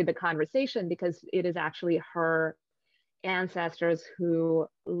into the conversation, because it is actually her ancestors who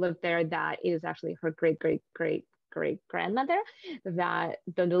lived there. That is actually her great, great, great, great grandmother that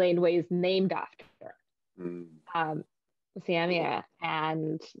the laneway is named after. Samia,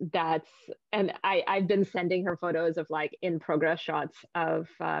 and I've been sending her photos of like in progress shots of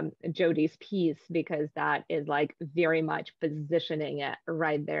Jody's piece, because that is like very much positioning it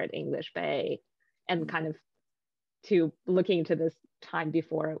right there at English Bay, and kind of to looking to this time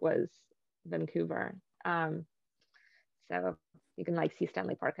before it was Vancouver. So You can like see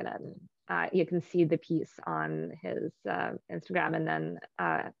Stanley Park in it. And you can see the piece on his Instagram. And then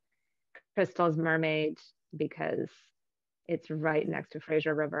Crystal's Mermaid, because it's right next to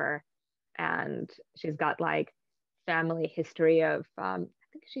Fraser River. And she's got like family history of, I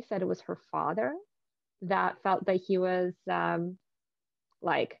think she said it was her father that felt that he was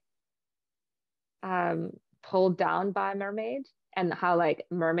like pulled down by a mermaid, and how like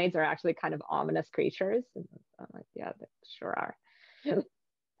mermaids are actually kind of ominous creatures. And I'm like, yeah, they sure are.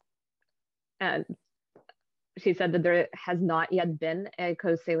 And she said that there has not yet been a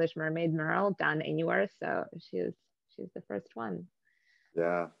Coast Salish mermaid mural done anywhere, so she's the first one.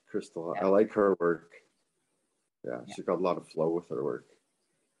 Yeah, Crystal, Yeah. I like her work. Yeah, she got a lot of flow with her work.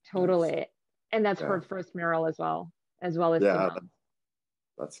 Totally. Nice. And that's her first mural as well as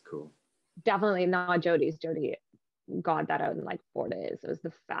that's cool. Definitely not Jody's. Jody got that out in like 4 days. It was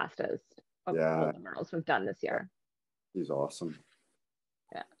the fastest of all the murals we've done this year. He's awesome.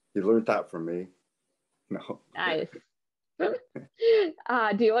 Yeah. He learned that from me. No. Nice.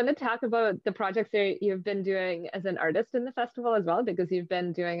 Do you want to talk about the projects that you've been doing as an artist in the festival as well? Because you've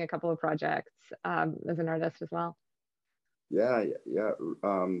been doing a couple of projects as an artist as well. Yeah.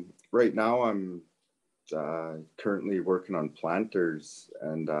 Right now I'm currently working on planters,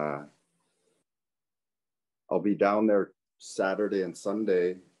 and I'll be down there Saturday and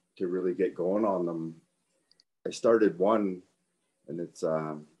Sunday to really get going on them. I started one, and it's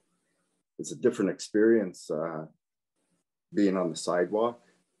a different experience being on the sidewalk,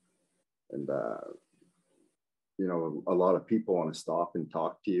 and you know, a lot of people want to stop and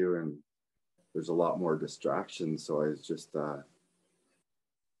talk to you, and there's a lot more distractions. So I was just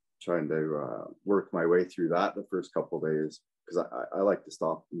trying to work my way through that the first couple of days, because I like to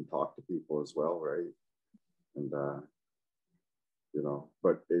stop and talk to people as well, right? And you know,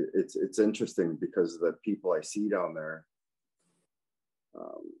 but it's interesting because the people I see down there,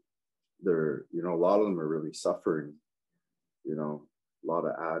 they're, you know, a lot of them are really suffering, you know, a lot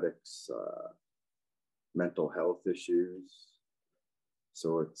of addicts, mental health issues.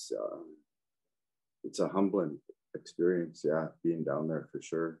 So it's a humbling experience, yeah, being down there for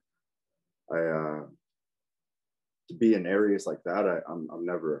sure. To be in areas like that, I'm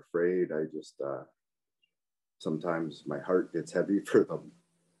never afraid. I just sometimes my heart gets heavy for them.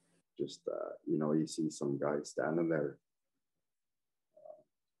 Just you know, you see some guy standing there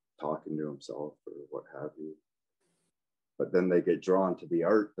talking to himself or what have you, but then they get drawn to the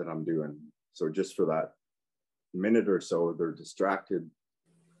art that I'm doing. So just for that minute or so, they're distracted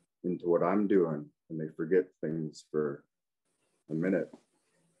into what I'm doing, and they forget things for a minute,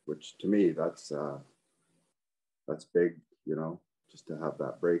 which to me, that's big, you know, just to have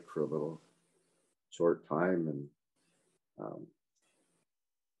that break for a little short time. And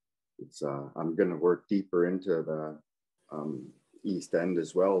I'm going to work deeper into the East End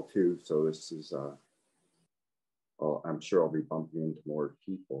as well too. So this is I'm sure I'll be bumping into more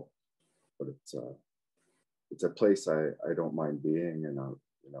people, but it's a place I don't mind being. And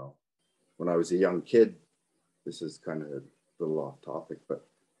you know, when I was a young kid, this is kind of a little off topic, but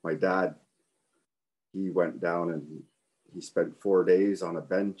my dad, he went down and he spent 4 days on a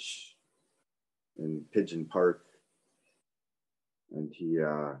bench in Pigeon Park, and he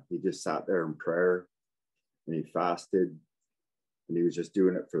just sat there in prayer, and he fasted, and he was just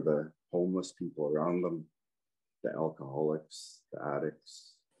doing it for the homeless people around them, the alcoholics, the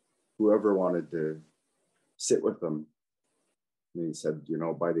addicts, whoever wanted to sit with them. And he said, you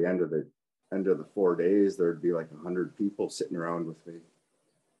know, by the end of the 4 days, there'd be like 100 people sitting around with me.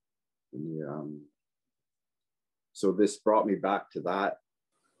 And so this brought me back to that,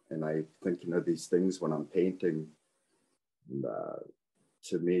 and I thinking of these things when I'm painting. And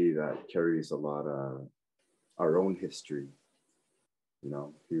to me, that carries a lot of our own history. You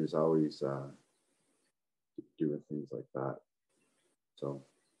know, he was always doing things like that. So,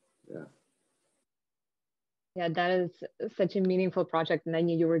 yeah. Yeah, that is such a meaningful project. And I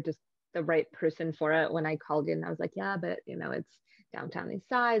knew you were just the right person for it when I called you. And I was like, yeah, but you know, it's downtown east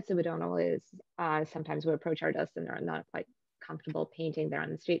side, so we don't always, sometimes we approach artists and they're not quite comfortable painting there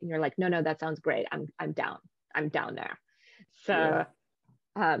on the street. And you're like, no, that sounds great. I'm down there. So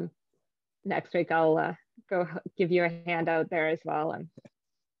next week I'll go give you a hand out there as well and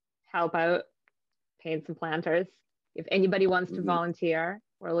help out, paint some planters. If anybody wants to volunteer,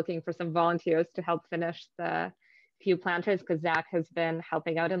 we're looking for some volunteers to help finish the few planters, because Zach has been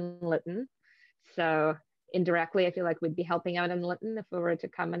helping out in Lytton. So indirectly, I feel like we'd be helping out in Lytton if we were to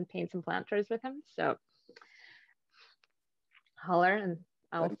come and paint some planters with him. So holler and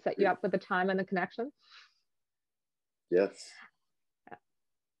I'll set you up with the time and the connection. Yes.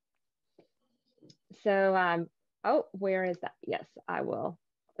 So Oh, where is that? Yes, I will.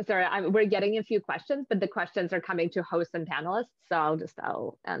 Sorry, we're getting a few questions, but the questions are coming to hosts and panelists, so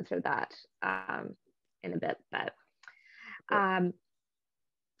I'll answer that in a bit. But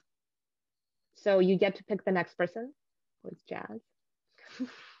so you get to pick the next person. Was Jazz?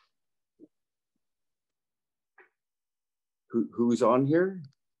 Who's on here?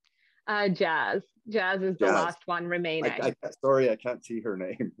 Jazz. Jazz is the last one remaining. Sorry, I can't see her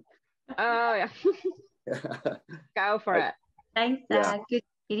name. Oh yeah. Go for it. Thanks, Zach. Good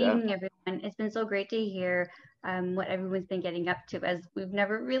evening, everyone. It's been so great to hear what everyone's been getting up to, as we've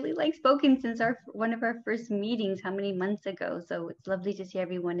never really spoken since one of our first meetings, how many months ago. So it's lovely to see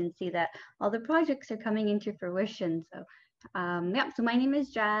everyone and see that all the projects are coming into fruition. So so my name is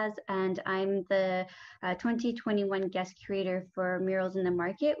Jazz, and I'm the 2021 guest curator for Murals in the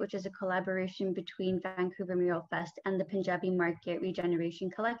Market, which is a collaboration between Vancouver Mural Fest and the Punjabi Market Regeneration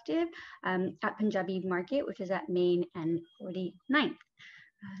Collective at Punjabi Market, which is at Main and 49th.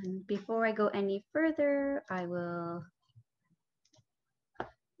 Before I go any further, I will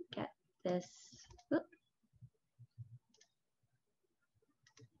get this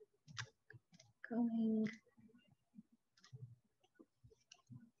going.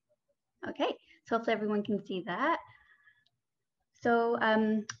 Okay, so hopefully everyone can see that. So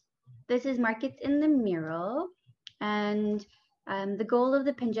this is Markets in the Mural, and the goal of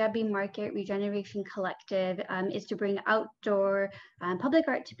the Punjabi Market Regeneration Collective is to bring outdoor public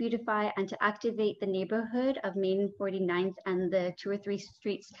art to beautify and to activate the neighborhood of Main and 49th and the 2 or 3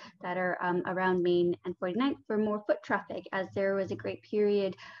 streets that are around Main and 49th for more foot traffic, as there was a great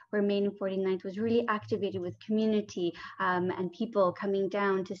period where Main and 49th was really activated with community and people coming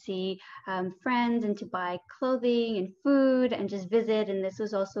down to see friends and to buy clothing and food and just visit. And this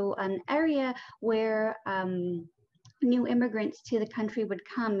was also an area where new immigrants to the country would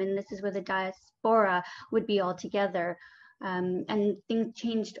come, and this is where the diaspora would be all together. And things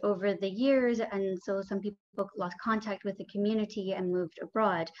changed over the years, and so some people lost contact with the community and moved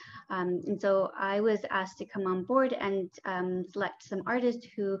abroad. And so I was asked to come on board and select some artists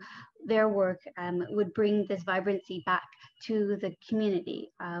who their work would bring this vibrancy back to the community.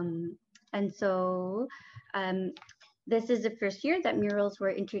 And so this is the first year that murals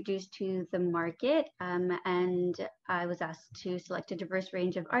were introduced to the market, and I was asked to select a diverse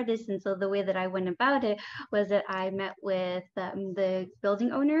range of artists. And so the way that I went about it was that I met with the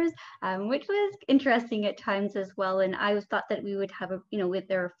building owners, which was interesting at times as well. And I thought that we would have with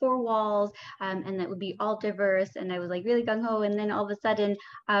there are 4 walls, and that would be all diverse. And I was like really gung ho. And then all of a sudden,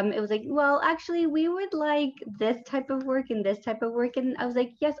 it was like, well, actually, we would like this type of work and this type of work. And I was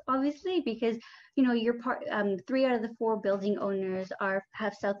like, yes, obviously, because you're 3 out of the 4 building owners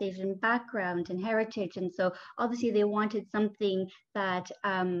have South Asian background and heritage, and so obviously they wanted something that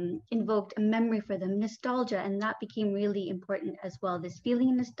invoked a memory for them, nostalgia, and that became really important as well. This feeling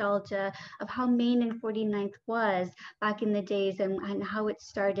of nostalgia of how Main and 49th was back in the days and how it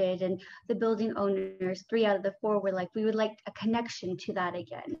started, and the building owners, 3 out of the 4 were like, we would like a connection to that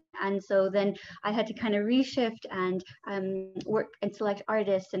again. And so then I had to kind of reshift and work and select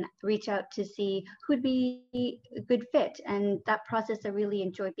artists and reach out to see who'd be a good fit. And that process I really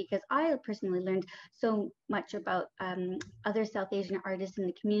enjoyed, because I personally learned so much about other South Asian artists in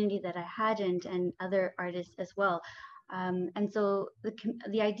the community that I hadn't, and other artists as well. And so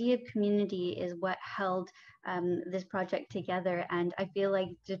the idea of community is what held this project together. And I feel like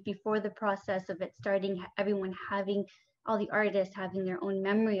just before the process of it starting, all the artists having their own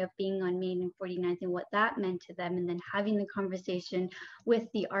memory of being on Main and 49th and what that meant to them, and then having the conversation with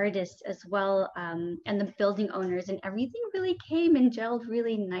the artists as well, and the building owners, and everything really came and gelled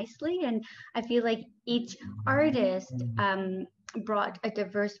really nicely. And I feel like each artist brought a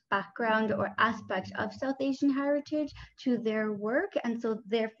diverse background or aspect of South Asian heritage to their work, and so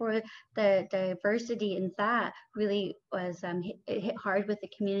therefore the diversity in that really was it hit hard with the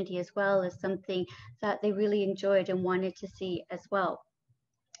community as well, as something that they really enjoyed and wanted to see as well.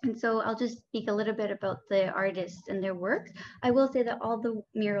 And so I'll just speak a little bit about the artists and their works. I will say that all the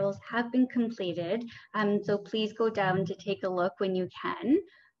murals have been completed, so please go down to take a look when you can.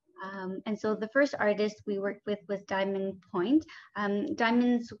 And so the first artist we worked with was Diamond Point.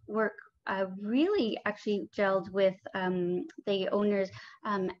 Diamond's work really actually gelled with the owners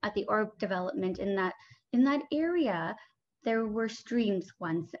at the Orb development, in that area. There were streams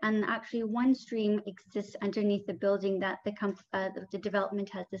once, and actually one stream exists underneath the building that the development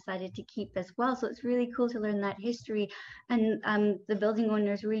has decided to keep as well. So it's really cool to learn that history. And the building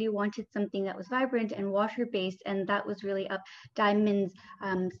owners really wanted something that was vibrant and water-based, and that was really up Diamond's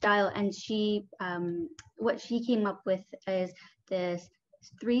style. And what she came up with is this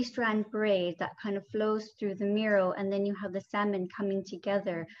 3-strand braid that kind of flows through the mural, and then you have the salmon coming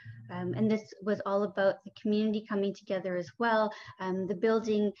together. And this was all about the community coming together as well. The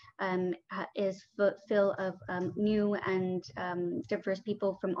building is full of new and diverse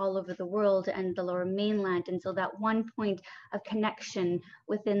people from all over the world and the Lower Mainland. And so that one point of connection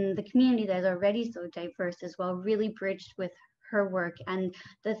within the community that is already so diverse as well really bridged with her work, and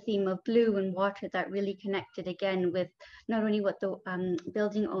the theme of blue and water that really connected again with not only what the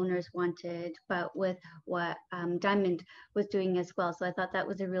building owners wanted, but with what Diamond was doing as well. So I thought that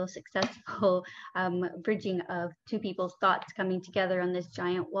was a real successful bridging of two people's thoughts coming together on this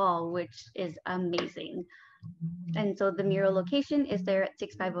giant wall, which is amazing. And so the mural location is there at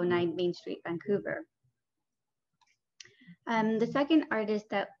 6509 Main Street, Vancouver. The second artist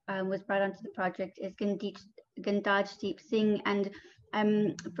that was brought onto the project is Gandaj Singh,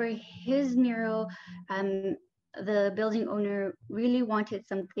 and for his mural, the building owner really wanted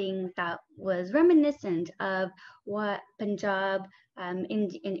something that was reminiscent of what Punjab in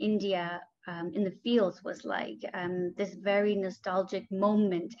India in the fields was like, this very nostalgic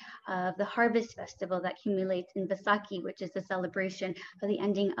moment of the harvest festival that accumulates in Vaisakhi, which is the celebration of the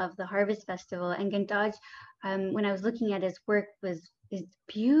ending of the harvest festival. And Gandaj, when I was looking at his work, was his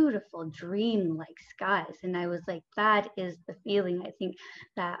beautiful dream-like skies. And I was like, that is the feeling I think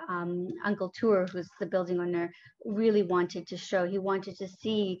that Uncle Tour, who's the building owner, really wanted to show. He wanted to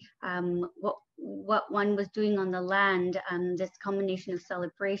see what one was doing on the land, this combination of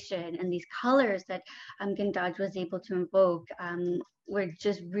celebration, and these colors that Gandaj was able to invoke were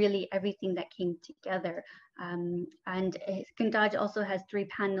just really everything that came together. And Gandaj also has 3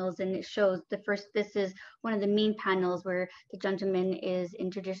 panels, and it shows this is one of the main panels where the gentleman is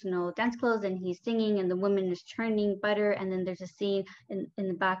in traditional dance clothes and he's singing, and the woman is churning butter. And then there's a scene in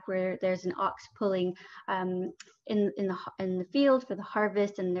the back where there's an ox pulling in the field for the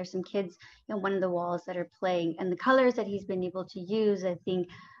harvest, and there's some kids on one of the walls that are playing. And the colors that he's been able to use, I think,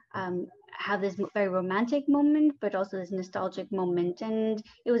 have this very romantic moment, but also this nostalgic moment. And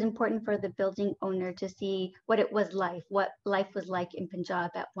it was important for the building owner to see what life was like in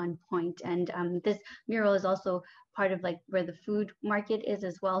Punjab at one point. And this mural is also part of like where the food market is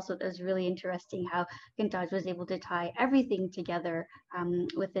as well. So it was really interesting how Gandaj was able to tie everything together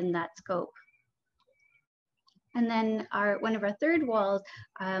within that scope. And then one of our third walls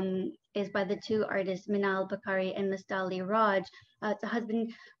is by the 2 artists, Minal Bakari and Lally Raj. It's a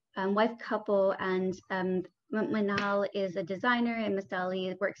husband wife couple, and Minal is a designer and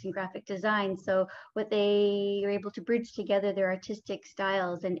Lally works in graphic design. So what they are able to bridge together their artistic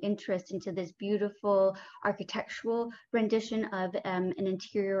styles and interest into this beautiful architectural rendition of an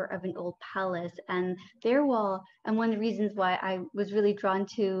interior of an old palace. And their wall, and one of the reasons why I was really drawn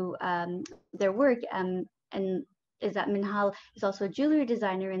to their work and is that Minhal is also a jewelry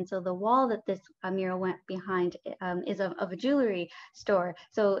designer, and so the wall that this mural went behind is of a jewelry store.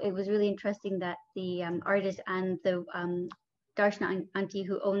 So it was really interesting that the artist and the Darshna auntie,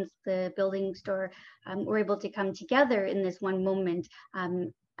 who owns the building store, were able to come together in this one moment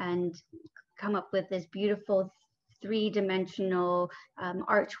and come up with this beautiful 3-dimensional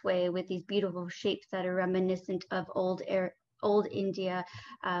archway with these beautiful shapes that are reminiscent of old India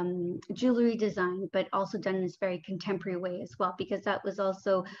jewelry design, but also done in this very contemporary way as well, because that was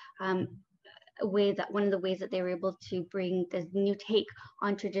also one of the ways that they were able to bring this new take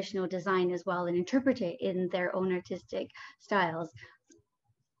on traditional design as well and interpret it in their own artistic styles.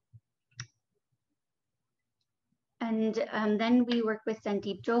 And then we worked with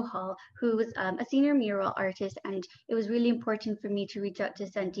Sandeep Johal, who was a senior mural artist, and it was really important for me to reach out to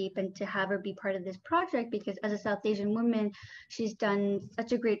Sandeep and to have her be part of this project, because as a South Asian woman, she's done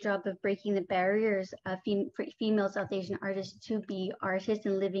such a great job of breaking the barriers for female South Asian artists to be artists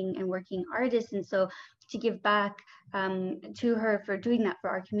and living and working artists. And so to give back to her for doing that for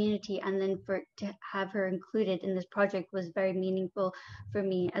our community, and then to have her included in this project was very meaningful for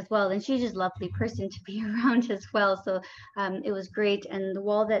me as well. And she's just a lovely person to be around as well. So it was great. And the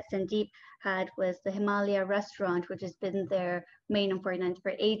wall that Sandeep had was the Himalaya restaurant, which has been their main on 49th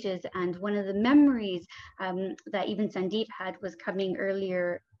for ages. And one of the memories that even Sandeep had was coming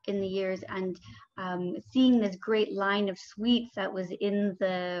earlier in the years and seeing this great line of sweets that was in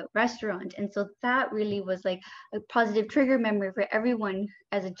the restaurant. And so that really was like a positive trigger memory for everyone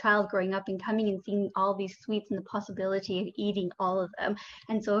as a child growing up and coming and seeing all these sweets and the possibility of eating all of them.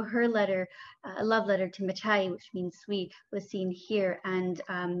 And so her letter, a love letter to Mithai, which means sweet, was seen here. And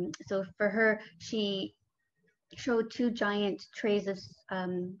so for her, she showed 2 giant trays of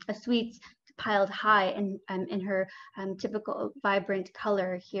sweets piled high and in her typical vibrant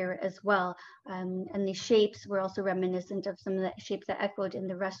color here as well. And the shapes were also reminiscent of some of the shapes that echoed in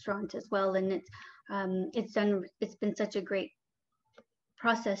the restaurant as well. And it's been such a great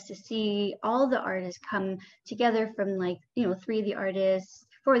process to see all the artists come together from, like, you know, 4 of the artists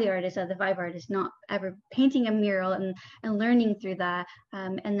out of the 5 artists not ever painting a mural, and learning through that,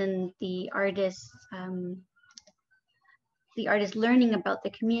 and then the artists learning about the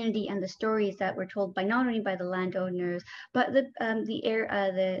community and the stories that were told by not only by the landowners, but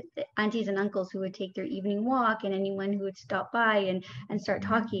the aunties and uncles who would take their evening walk, and anyone who would stop by and start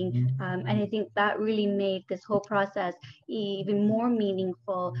talking. And I think that really made this whole process even more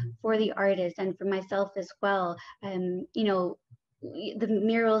meaningful for the artists and for myself as well. You know, the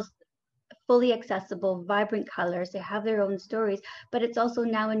murals, fully accessible, vibrant colors. They have their own stories, but it's also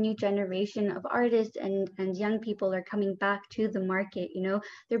now a new generation of artists and young people are coming back to the market. You know,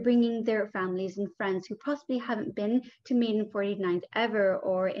 they're bringing their families and friends who possibly haven't been to Maiden 49th ever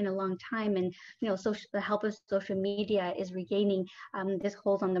or in a long time. And, you know, the help of social media is regaining this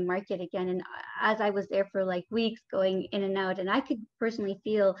hold on the market again. And as I was there for like weeks going in and out, and I could personally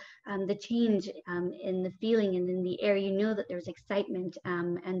feel the change in the feeling and in the air. You know that there's excitement.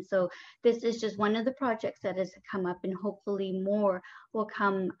 And so this is just one of the projects that has come up, and hopefully more will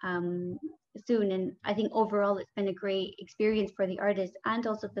come soon. And I think overall it's been a great experience for the artists and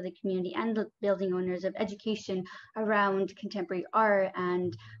also for the community and the building owners of education around contemporary art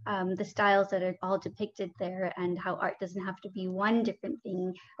and the styles that are all depicted there, and how art doesn't have to be one different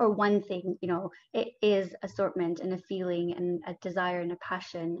thing or one thing. You know, it is assortment and a feeling and a desire and a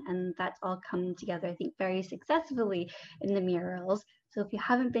passion, and that's all come together, I think, very successfully in the murals. So if you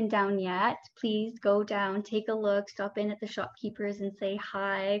haven't been down yet, please go down, take a look, stop in at the shopkeepers and say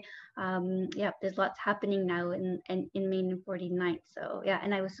hi. Yeah, there's lots happening now in Maiden 49th. So yeah,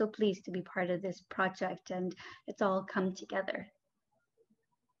 and I was so pleased to be part of this project, and it's all come together.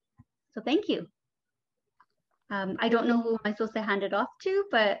 So thank you. I don't know who I'm supposed to hand it off to,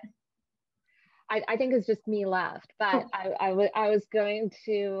 but I think it's just me left, but I was going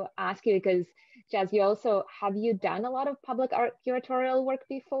to ask you, because Jazz, have you done a lot of public art curatorial work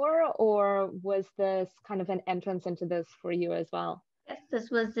before, or was this kind of an entrance into this for you as well? Yes,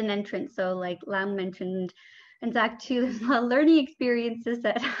 this was an entrance. So like Lam mentioned, and Zach too, there's a lot of learning experiences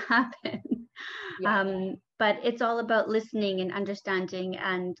that happen. Yeah. But it's all about listening and understanding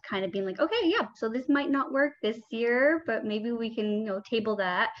and kind of being like, okay, yeah, so this might not work this year, but maybe we can, you know, table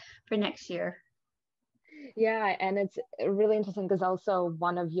that for next year. Yeah, and it's really interesting because also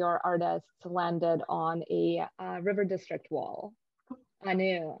one of your artists landed on a river district wall. I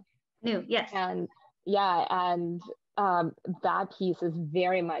knew. Yes. And yeah, and that piece is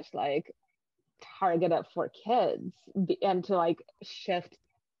very much like targeted for kids and to like shift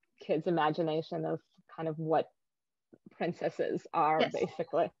kids' imagination of kind of what princesses are, yes,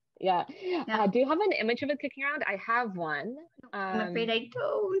 basically. Yeah. Yeah. Do you have an image of it kicking around? I have one. I'm afraid I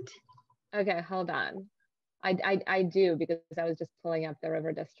don't. Okay, hold on. I do, because I was just pulling up the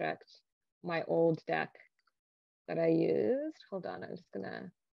River District, my old deck that I used. Hold on, I'm just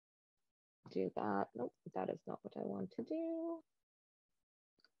gonna do that. Nope, that is not what I want to do.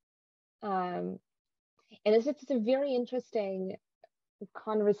 And it's just a very interesting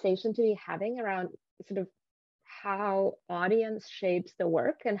conversation to be having around sort of how audience shapes the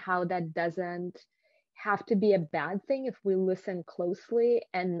work and how that doesn't have to be a bad thing if we listen closely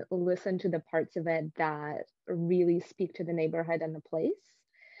and listen to the parts of it that really speak to the neighborhood and the place.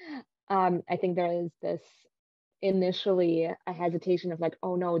 I think there is this initially a hesitation of like,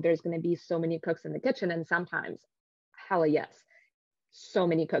 oh no, there's going to be so many cooks in the kitchen. And sometimes, hella yes, so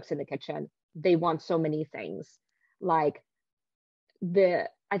many cooks in the kitchen. They want so many things. Like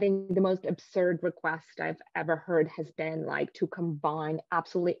I think the most absurd request I've ever heard has been like to combine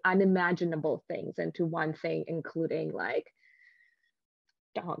absolutely unimaginable things into one thing, including like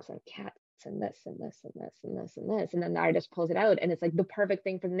dogs and cats and this and this and this and this and this. And then the artist pulls it out and it's like the perfect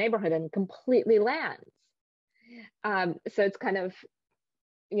thing for the neighborhood and completely lands. So it's kind of,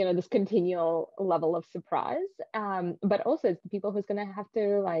 you know, this continual level of surprise, but also it's the people who's going to have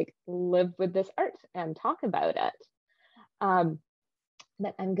to like live with this art and talk about it.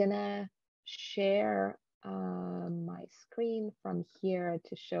 But I'm gonna share my screen from here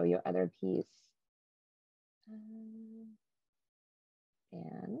to show you other piece.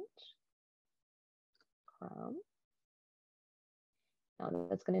 And Chrome. No,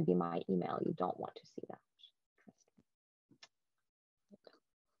 that's gonna be my email. You don't want to see that.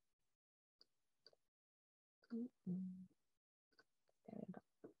 There we go.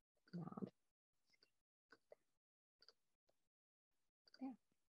 Now,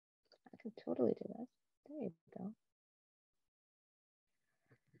 could totally do this. There you go.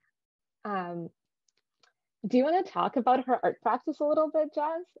 Do you want to talk about her art practice a little bit,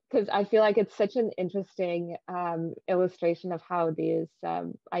 Jazz? Because I feel like it's such an interesting illustration of how these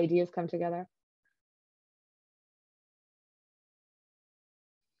ideas come together.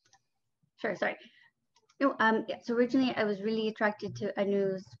 Sure, sorry. No, yeah, so originally I was really attracted to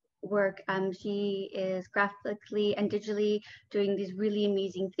Anu's work. She is graphically and digitally doing these really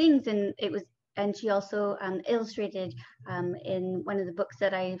amazing things, and she also illustrated in one of the books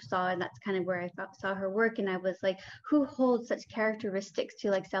that I saw, and that's kind of where I saw her work. And I was like, who holds such characteristics to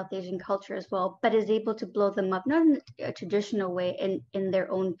like South Asian culture as well, but is able to blow them up, not in a traditional way, in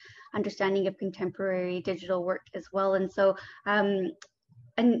their own understanding of contemporary digital work as well. And so, and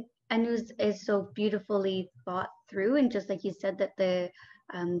is so beautifully thought through, and just like you said, that the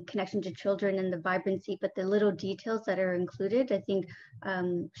connection to children and the vibrancy, but the little details that are included, I think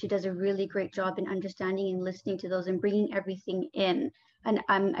she does a really great job in understanding and listening to those and bringing everything in. And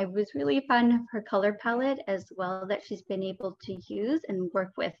I was really a fan of her color palette as well, that she's been able to use and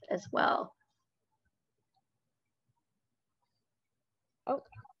work with as well. Oh,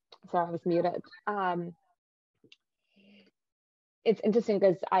 sorry, I was muted. It's interesting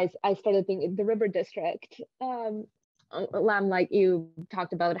because I started thinking the River District. Lam, like you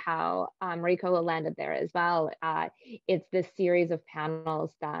talked about how Marikola landed there as well. It's this series of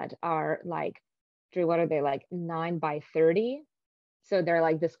panels that are like, Drew, what are they, like 9 by 30? So they're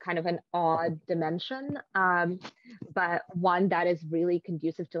like this kind of an odd dimension, but one that is really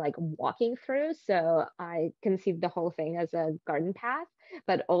conducive to like walking through. So I conceived the whole thing as a garden path,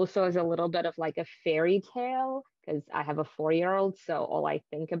 but also as a little bit of like a fairy tale, because I have a 4-year-old. So all I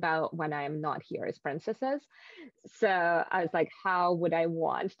think about when I'm not here is princesses. So I was like, how would I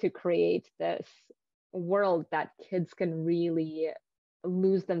want to create this world that kids can really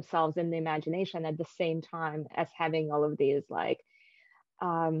lose themselves in the imagination at the same time as having all of these like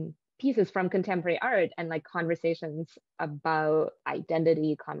pieces from contemporary art and like conversations about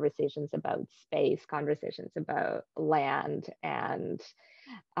identity, conversations about space, conversations about land and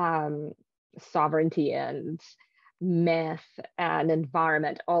sovereignty and myth and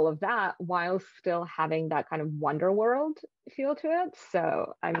environment, all of that, while still having that kind of wonder world feel to it.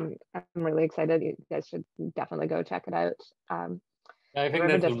 So I'm really excited. You guys should definitely go check it out. I think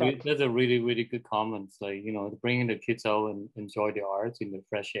that's a really, really good comment. Like, you know, bringing the kids out and enjoy the arts in the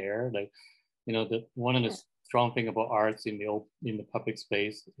fresh air. Like, you know, one of the strong thing about arts in the public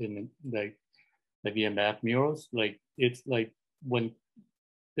space, in like EMF murals, like it's like when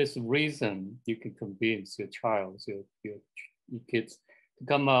there's a reason you can convince your child, your kids to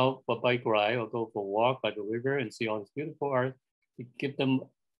come out for a bike ride or go for a walk by the river and see all this beautiful art. You give them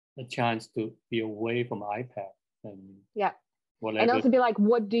a chance to be away from iPad and whatever. And also be like,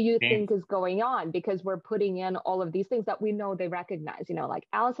 what do you think is going on? Because we're putting in all of these things that we know they recognize, you know, like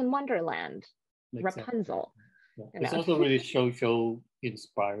Alice in Wonderland, exactly. Rapunzel. Yeah. It's also really show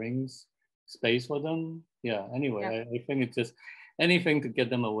inspiring space for them. Yeah, anyway, I think it's just anything to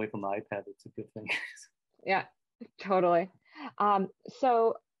get them away from iPad, it's a good thing. Yeah, totally.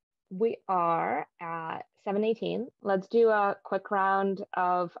 So we are at 7:18. Let's do a quick round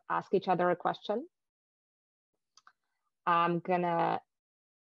of ask each other a question. I'm gonna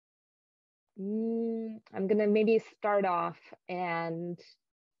maybe start off and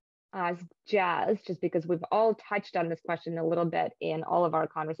ask Jazz, just because we've all touched on this question a little bit in all of our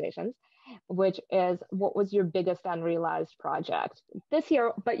conversations, which is, what was your biggest unrealized project this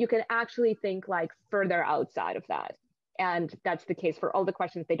year? But you can actually think like further outside of that. And that's the case for all the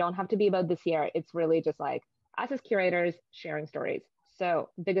questions. They don't have to be about this year. It's really just like us as curators sharing stories. So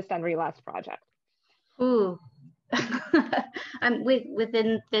biggest unrealized project. Ooh.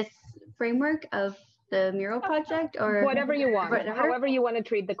 Within this framework of the mural project, or whatever you want, however you want to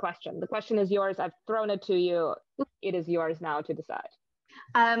treat the question. The question is yours. I've thrown it to you. It is yours now to decide.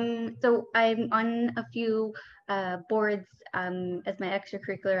 So I'm on a few boards as my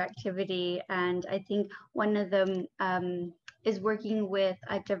extracurricular activity, and I think one of them is working with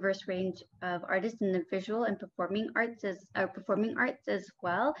a diverse range of artists in the visual and performing arts as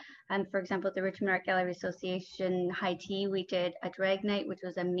well. For example, at the Richmond Art Gallery Association High Tea, we did a drag night, which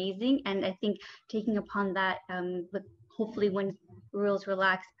was amazing. And I think taking upon that, with hopefully when rules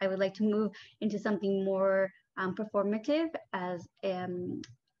relax, I would like to move into something more performative,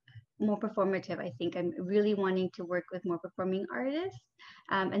 I think I'm really wanting to work with more performing artists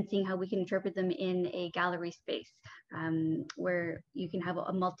and seeing how we can interpret them in a gallery space where you can have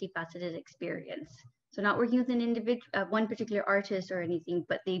a multifaceted experience. So not working with an individual, one particular artist or anything,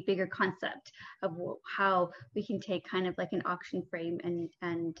 but the bigger concept of how we can take kind of like an auction frame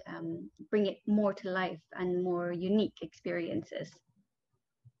and bring it more to life and more unique experiences.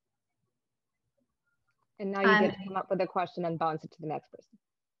 And now you get to come up with a question and bounce it to the next person.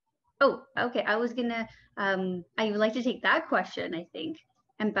 Oh, okay. I was gonna, I would like to take that question, I think,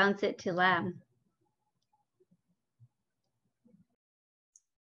 and bounce it to Lam.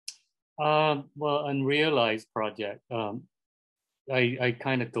 Well, unrealized project. I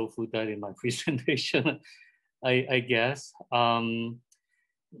kind of go through that in my presentation, I guess.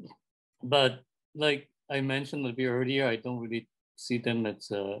 But like I mentioned a bit earlier, I don't really see them as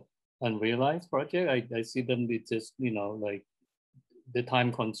a unrealized project. I see them as just, you know, like the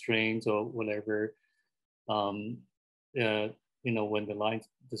time constraints or whatever. You know, when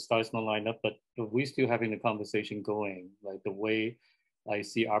the stars not line up, but we're still having the conversation going. Like the way I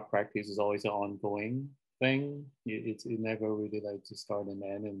see art practice is always an ongoing thing. It never really like to start and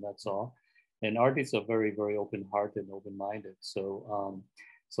end, and that's all. And artists are very, very open-hearted and open-minded. So,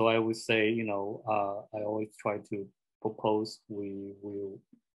 so I would say, you know, I always try to propose we will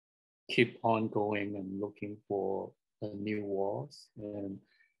keep on going and looking for new walls, and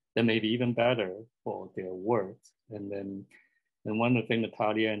then maybe even better for their work. And one of the things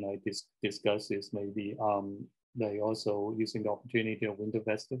Natalia and I discuss is maybe they also using the opportunity of Winter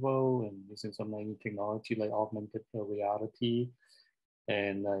Festival and using some new technology like augmented reality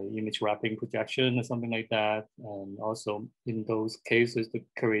and image wrapping projection or something like that. And also in those cases, the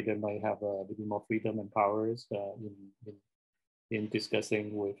curator might have a little more freedom and powers in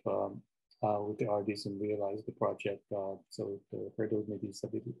discussing with the artists and realize the project. So the hurdle maybe is a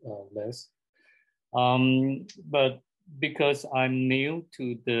bit less. But because I'm new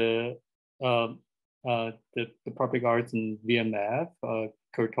to the public arts and VMF,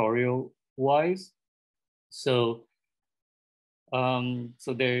 curatorial wise, so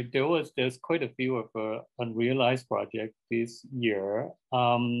there's quite a few of unrealized projects this year.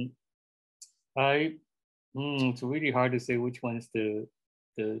 It's really hard to say which one is the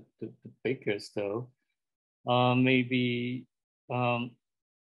biggest though. Maybe I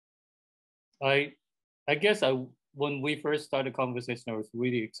guess when we first started the conversation, I was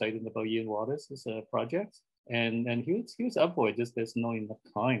really excited about Ian Waters' project, and he was up for it. Just there's not enough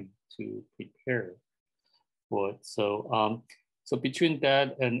time to prepare for it. So so between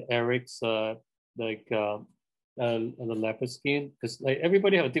that and Eric's the leopard skin, because like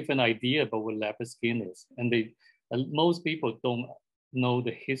everybody have a different idea about what leopard skin is, and most people don't know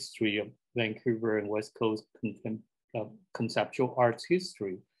the history of Vancouver and West Coast conceptual arts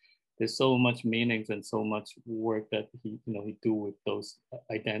history. There's so much meanings and so much work that he do with those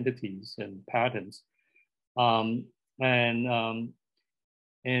identities and patterns, and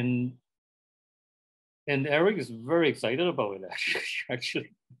Eric is very excited about it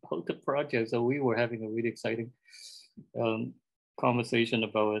actually about the project. So we were having a really exciting conversation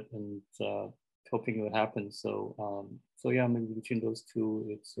about it and hoping it would happen. So so yeah, maybe between those two,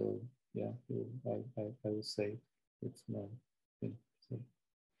 it's yeah, I would say it's my thing. So.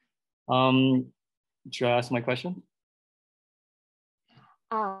 Should I ask my question?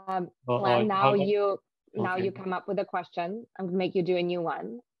 Now you come up with a question. I'm gonna make you do a new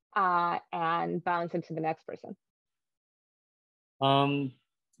one and bounce it to the next person.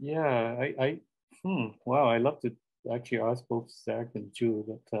 Yeah, wow, I love to actually ask both Zach and Ju,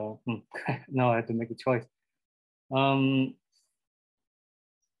 but now I have to make a choice.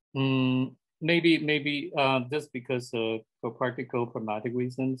 Maybe just because for practical, pragmatic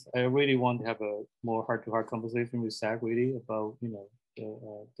reasons, I really want to have a more heart-to-heart conversation with Zach really about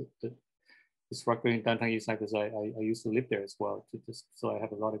the structure in downtown East Side, because I used to live there as well. So I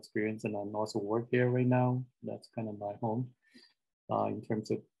have a lot of experience, and I'm also work there right now. That's kind of my home in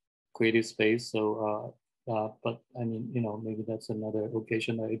terms of creative space. So but I mean, maybe that's another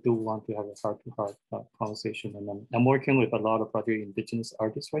occasion. I do want to have a heart-to-heart conversation, and I'm working with a lot of project Indigenous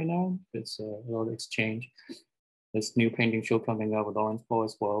artists right now. It's a lot of exchange. There's new painting show coming out with Orange Ball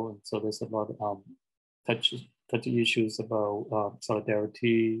as well, and so there's a lot of touchy issues about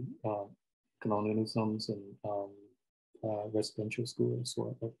solidarity, colonialisms, and residential schools,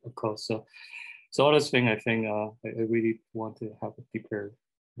 so of course. So all those things, I think I really want to have a deeper,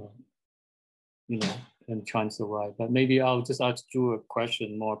 and chance to write. But maybe I'll just ask you a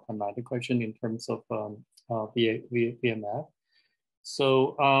question, more pragmatic question in terms of VMF.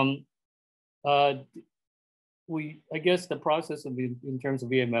 So I guess the process of in terms of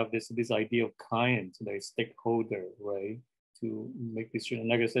VMF, this idea of kind, like stakeholder, right? To make this, and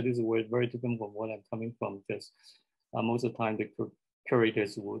like I said, this is very different from what I'm coming from. Just most of the time,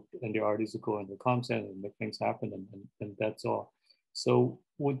 curators would and the artists would go into content and make things happen, and that's all. So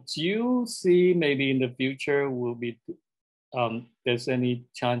would you see maybe in the future will be there's any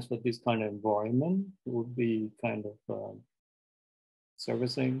chance for this kind of environment would be kind of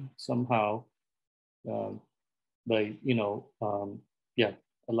servicing somehow, like yeah,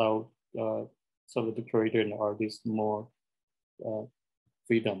 allow some of the curator and the artists more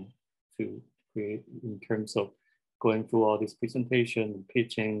freedom to create in terms of going through all these presentations and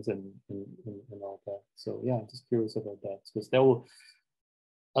pitchings and all that. So yeah, I'm just curious about that because that will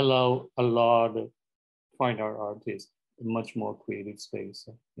allow a lot of fine art artists a much more creative space.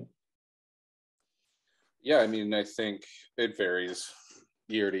 So, yeah. Yeah, I mean, I think it varies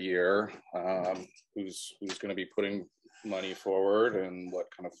year to year. Who's going to be putting money forward and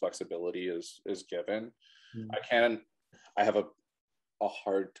what kind of flexibility is given. I have a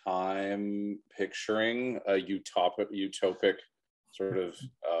hard time picturing a utopic sort of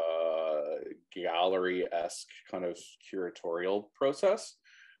gallery-esque kind of curatorial process.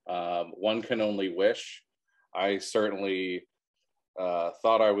 One can only wish. I certainly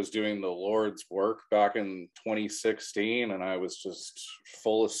thought I was doing the Lord's work back in 2016, and I was just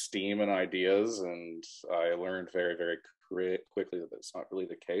full of steam and ideas, and I learned very, very quickly that that's not really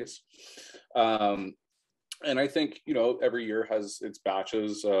the case. And I think, every year has its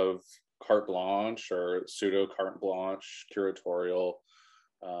batches of carte blanche or pseudo carte blanche curatorial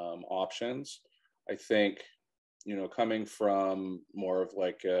options. I think, coming from more of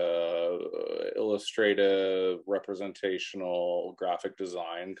like a illustrative, representational, graphic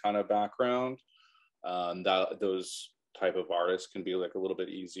design kind of background, that those type of artists can be like a little bit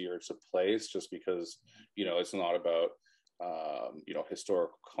easier to place just because, it's not about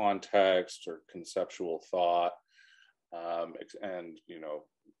historical context or conceptual thought, and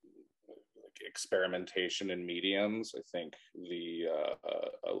like experimentation in mediums. I think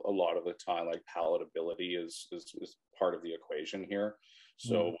a lot of the time, like palatability is part of the equation here.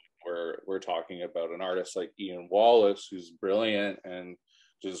 So we're talking about an artist like Ian Wallace, who's brilliant and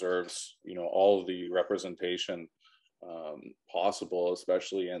deserves all of the representation possible,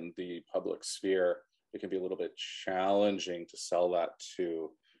 especially in the public sphere. It can be a little bit challenging to sell that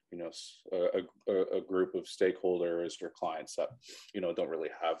to a group of stakeholders or clients that don't really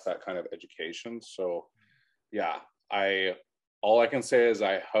have that kind of education. So yeah, all I can say is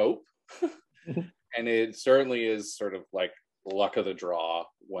I hope and it certainly is sort of like luck of the draw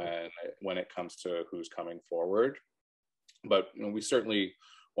when it comes to who's coming forward, but we certainly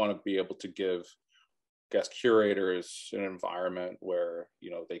want to be able to give guest curators an environment where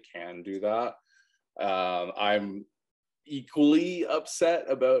they can do that. I'm equally upset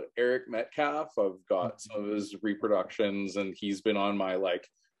about Eric Metcalf. I've got some of his reproductions and he's been on my like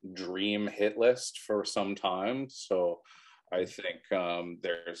dream hit list for some time. So I think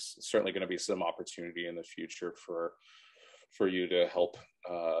there's certainly going to be some opportunity in the future for you to help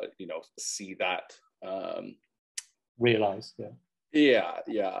see that realize.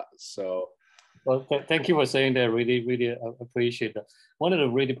 Yeah. So well, thank you for saying that. Really, really appreciate that. One of the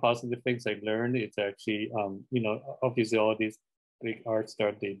really positive things I learned is actually, obviously all these big art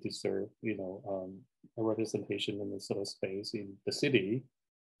stars, they deserve, a representation in this sort of space in the city.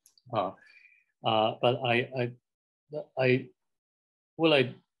 But what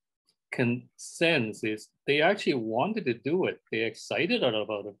I can sense is they actually wanted to do it. They're excited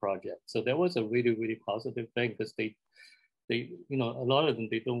about the project. So that was a really, really positive thing because they, a lot of them,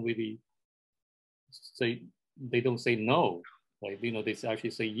 they don't really say no, like they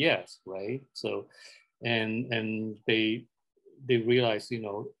actually say yes, right? So and they realize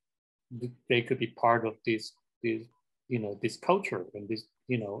they could be part of this culture and this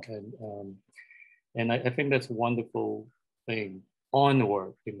and I think that's a wonderful thing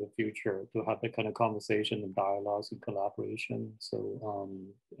onward in the future to have that kind of conversation and dialogues and collaboration. So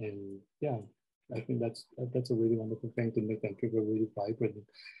and yeah, I think that's a really wonderful thing to make Vancouver really vibrant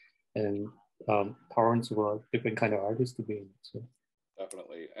and tolerance for different kind of artists to be in. So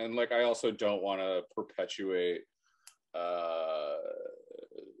definitely, and like I also don't want to perpetuate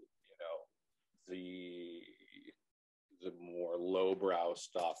the more lowbrow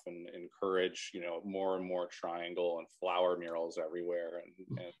stuff and encourage more and more triangle and flower murals everywhere and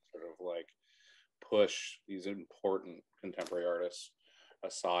sort of like push these important contemporary artists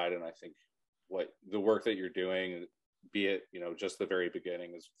aside. And I think the work that you're doing, be it just the very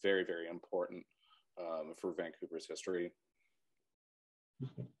beginning, is very, very important for Vancouver's history.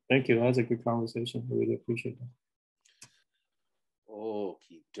 Thank you. That was a good conversation. I really appreciate that.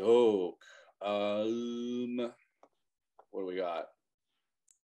 Okie doke. What do we got?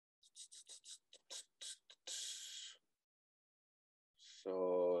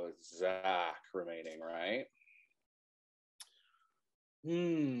 fascinating, right?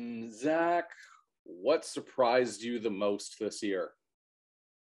 Zach, what surprised you the most this year?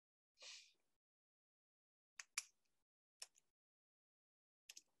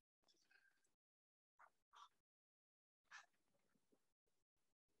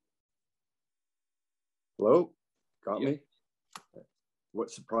 Hello, got Yep. me?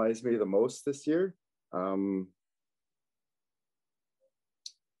 What surprised me the most this year?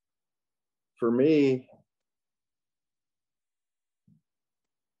 For me,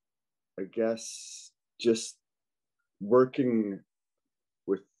 I guess just working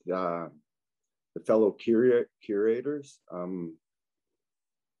with the fellow curators,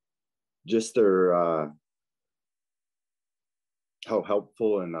 just their how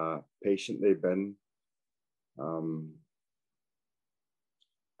helpful and patient they've been,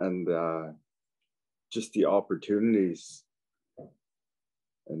 and just the opportunities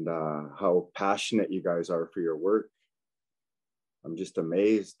and how passionate you guys are for your work. I'm just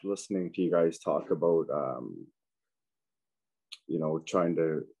amazed listening to you guys talk about, you know, trying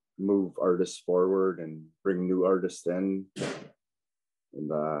to move artists forward and bring new artists in.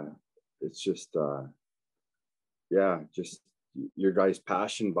 And it's just, yeah, just your guys'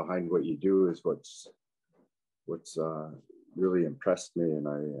 passion behind what you do is what's really impressed me. And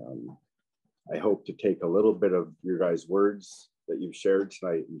I hope to take a little bit of your guys' words that you've shared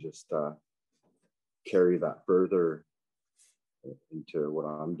tonight and just carry that further into what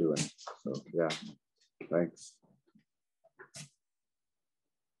I'm doing. So yeah, thanks.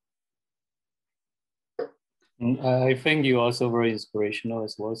 I think you're also very inspirational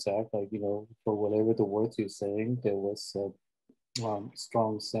as well, Zach. Like, you know, for whatever the words you're saying, there was a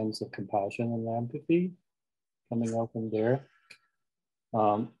strong sense of compassion and empathy coming out from there.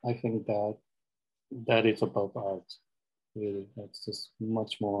 I think that is above art, really. That's just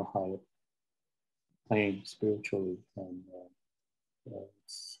much more higher plane spiritually. And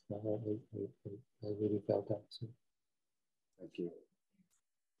I really felt that. So. Thank you.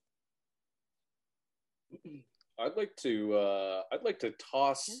 I'd like to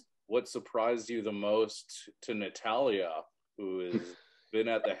toss what surprised you the most to Natalia, who has been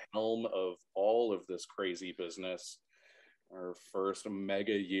at the helm of all of this crazy business, our first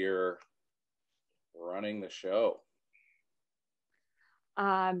mega year running the show.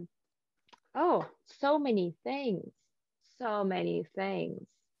 Oh, so many things. So many things.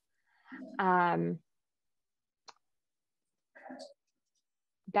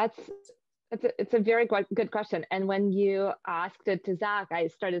 It's a very good question. And when you asked it to Zach, I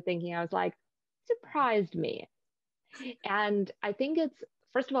started thinking, I was like, surprised me. And I think it's,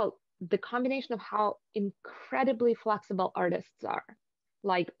 first of all, the combination of how incredibly flexible artists are,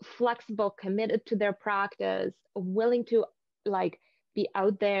 like flexible, committed to their practice, willing to like be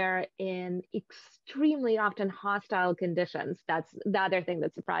out there in extremely often hostile conditions. That's the other thing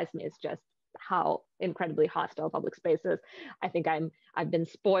that surprised me, is just how incredibly hostile public space is. I think I've been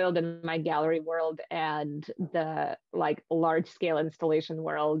spoiled in my gallery world and the like large scale installation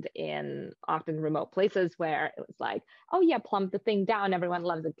world in often remote places where it was like, oh yeah, plump the thing down, everyone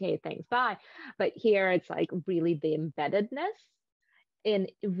loves it, okay, thanks, bye. But here it's like really the embeddedness in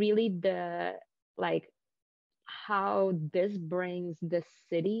really the like how this brings the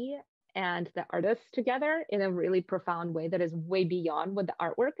city and the artists together in a really profound way that is way beyond what the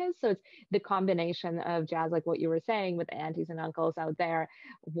artwork is. So it's the combination of jazz, like what you were saying, with the aunties and uncles out there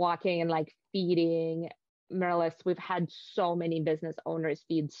walking and like feeding muralists. We've had so many business owners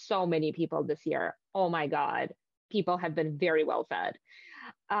feed so many people this year. Oh my God, people have been very well fed.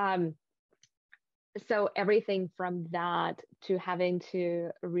 So everything from that to having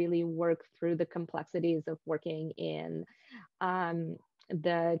to really work through the complexities of working in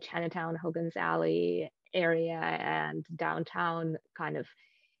the Chinatown, Hogan's Alley area and downtown, kind of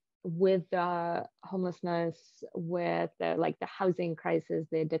with the homelessness, with the, like the housing crisis,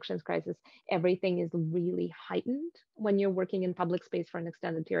 the addictions crisis, everything is really heightened when you're working in public space for an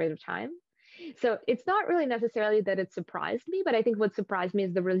extended period of time. So it's not really necessarily that it surprised me, but I think what surprised me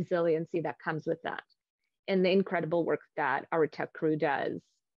is the resiliency that comes with that and the incredible work that our tech crew does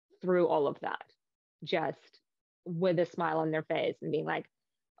through all of that, just with a smile on their face and being like,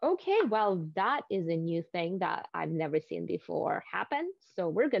 okay, well, that is a new thing that I've never seen before happen. So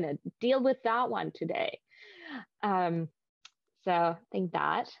we're going to deal with that one today. So I think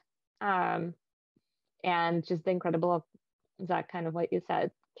that, and just the incredible, Zach, kind of what you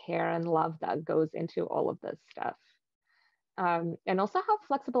said, care and love that goes into all of this stuff. And also how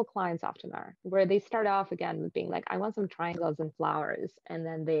flexible clients often are, where they start off again with being like, I want some triangles and flowers. And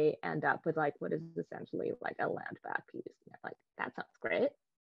then they end up with like, what is essentially like a land back piece. And they're like, that sounds great.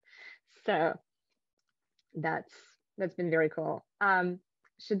 So that's been very cool.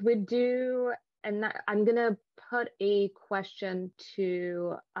 Should we do, and I'm gonna put a question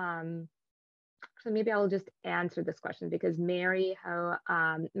to, so maybe I'll just answer this question because Mary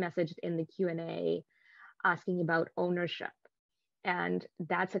messaged in the Q&A asking about ownership. And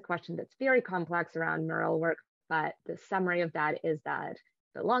that's a question that's very complex around mural work, but the summary of that is that it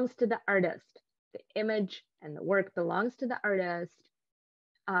belongs to the artist. The image and the work belongs to the artist.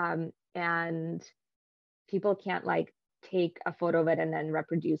 And people can't like take a photo of it and then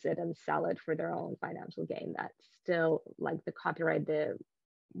reproduce it and sell it for their own financial gain. That's still like the copyright, there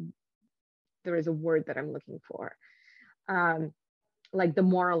is a word that I'm looking for. Like the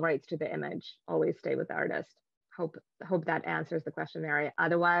moral rights to the image always stay with the artist. Hope that answers the question, Mary.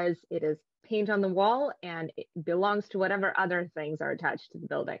 Otherwise, it is paint on the wall and it belongs to whatever other things are attached to the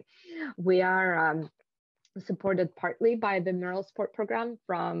building. We are supported partly by the Mural Support Program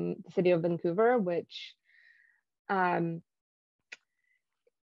from the City of Vancouver, which asks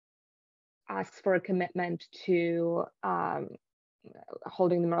for a commitment to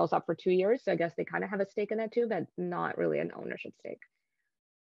holding the murals up for 2 years. So I guess they kind of have a stake in that too, but not really an ownership stake.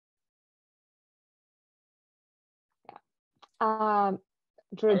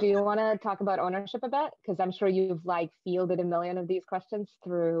 Drew, do you want to talk about ownership a bit? Because I'm sure you've like fielded a million of these questions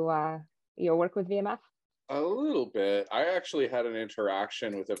through your work with VMF. A little bit. I actually had an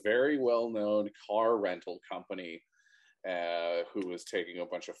interaction with a very well-known car rental company who was taking a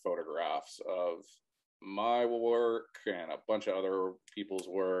bunch of photographs of my work and a bunch of other people's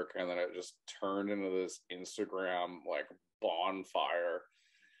work, and then it just turned into this Instagram like bonfire.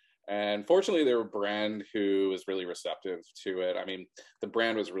 And fortunately, they were a brand who was really receptive to it. I mean, the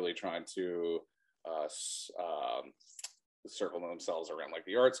brand was really trying to circle themselves around like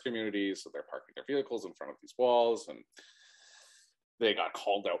the arts community, so they're parking their vehicles in front of these walls, and they got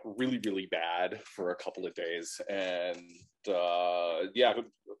called out really, really bad for a couple of days. And yeah,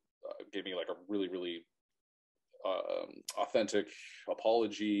 gave me like a really, really authentic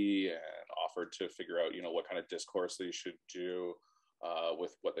apology and offered to figure out, you know, what kind of discourse they should do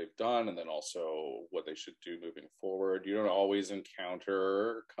with what they've done, and then also what they should do moving forward. You don't always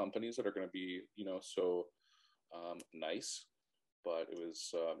encounter companies that are going to be, you know, so nice, but it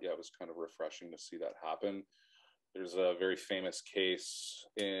was yeah, it was kind of refreshing to see that happen. There's a very famous case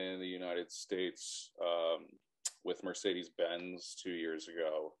in the United States with Mercedes-Benz 2 years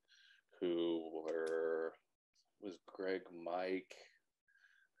ago, who was Greg Mike,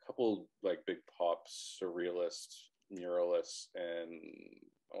 a couple like big pop surrealist muralists, and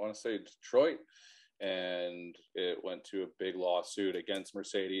I want to say Detroit, and it went to a big lawsuit against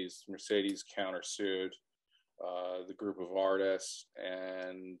Mercedes. Mercedes countersued the group of artists,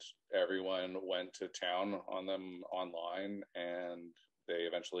 and everyone went to town on them online, and they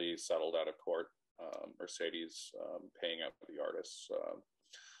eventually settled out of court. Mercedes paying out the artists.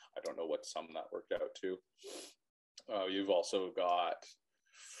 I don't know what sum that worked out to. You've also got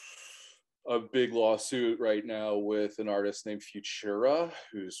a big lawsuit right now with an artist named Futura,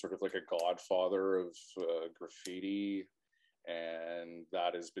 who's sort of like a godfather of graffiti, and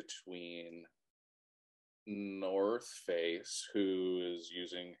that is between North Face, who is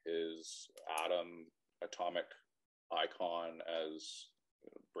using his atomic icon as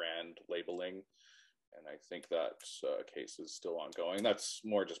brand labeling, and I think that case is still ongoing. That's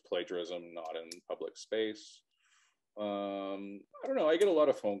more just plagiarism, not in public space. I don't know, I get a lot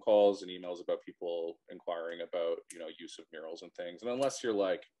of phone calls and emails about people inquiring about, you know, use of murals and things, and unless you're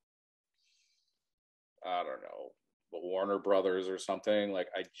like, I don't know, the Warner Brothers or something, like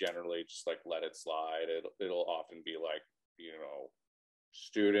I generally just like let it slide. It'll often be like, you know,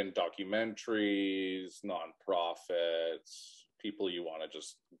 student documentaries, nonprofits, people you want to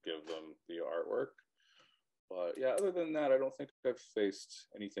just give them the artwork. But yeah, other than that, I don't think I've faced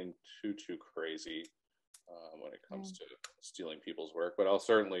anything too crazy when it comes to stealing people's work. But I'll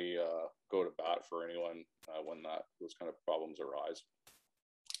certainly go to bat for anyone when those kind of problems arise.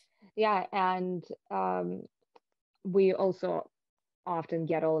 Yeah, and we also often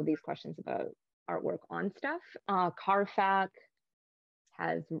get all of these questions about artwork on stuff. Carfac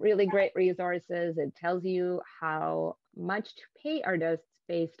has really great resources. It tells you how much to pay artists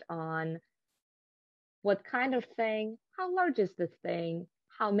based on what kind of thing, how large is this thing,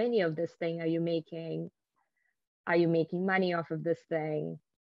 how many of this thing are you making money off of this thing,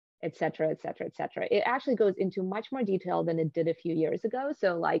 etc., etc., etc. It actually goes into much more detail than it did a few years ago.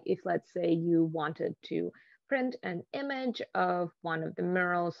 So like if, let's say, you wanted to print an image of one of the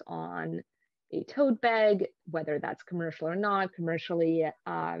murals on a tote bag, whether that's commercial or not, commercially,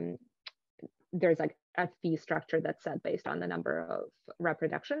 there's like a fee structure that's set based on the number of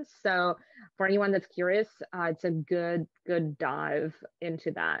reproductions. So for anyone that's curious, it's a good dive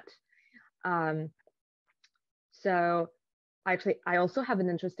into that. So actually, I also have an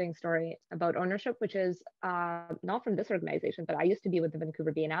interesting story about ownership, which is not from this organization, but I used to be with the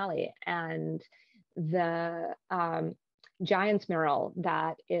Vancouver Biennale, and the Giants mural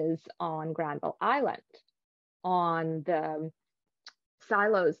that is on Granville Island, on the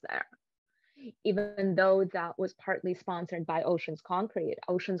silos there. Even though that was partly sponsored by Oceans Concrete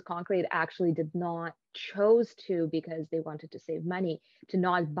actually did not chose to, because they wanted to save money, to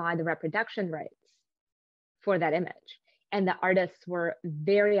not buy the reproduction rights for that image. And the artists were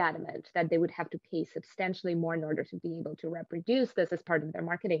very adamant that they would have to pay substantially more in order to be able to reproduce this as part of their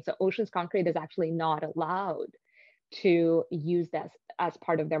marketing. So Oceans Concrete is actually not allowed to use this as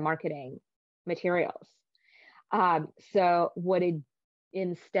part of their marketing materials. So what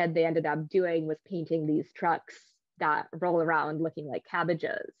instead they ended up doing was painting these trucks that roll around looking like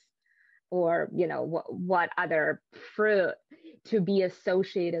cabbages, or what other fruit, to be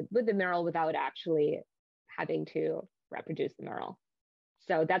associated with the mural without actually having to reproduce the mural.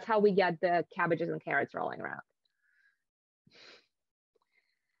 So that's how we get the cabbages and carrots rolling around.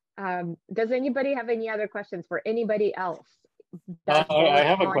 Does anybody have any other questions for anybody else? I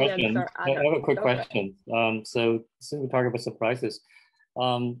have a question. I have a quick question. So since we talk about surprises,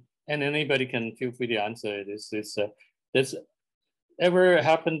 and anybody can feel free to answer this. Does ever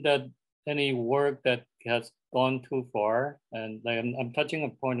happen that any work that has gone too far, and like I'm touching a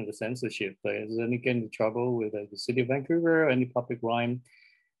point of the censorship, but is any getting in trouble with the city of Vancouver or any public line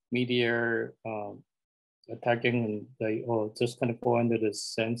media attacking and or just kind of fall under the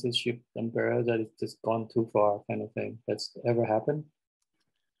censorship umbrella that it's just gone too far kind of thing? That's ever happened?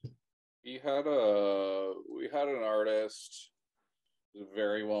 We had an artist, a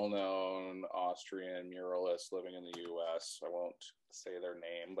very well-known Austrian muralist living in the US. I won't say their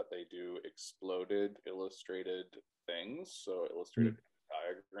name, but they do exploded illustrated things, so illustrated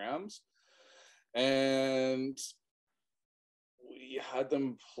diagrams. And we had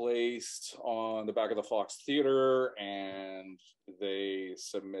them placed on the back of the Fox Theater, and they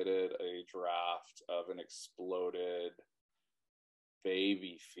submitted a draft of an exploded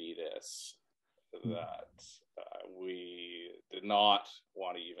baby fetus that we did not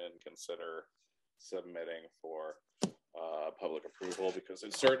want to even consider submitting for public approval, because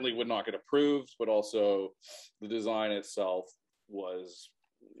it certainly would not get approved, but also the design itself was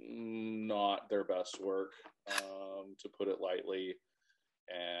not their best work, to put it lightly.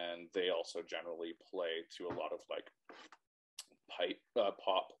 And they also generally play to a lot of like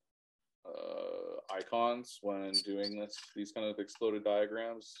pop icons when doing these kind of exploded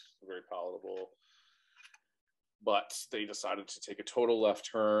diagrams. Very palatable. But they decided to take a total left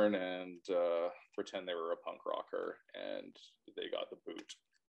turn and pretend they were a punk rocker, and they got the boot.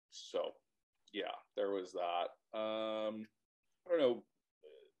 So yeah, there was that. I don't know.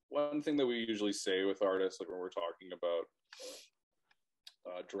 One thing that we usually say with artists, like when we're talking about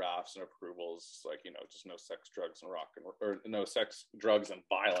drafts and approvals, like, just no sex, drugs, and rock and or no sex, drugs, and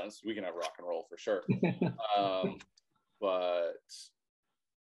violence. We can have rock and roll for sure, but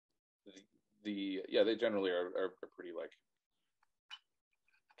they generally are pretty like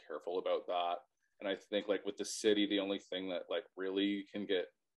careful about that. And I think like with the city, the only thing that like really can get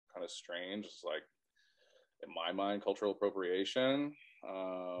kind of strange is like, in my mind, cultural appropriation.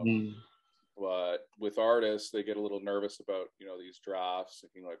 But with artists, they get a little nervous about, these drafts,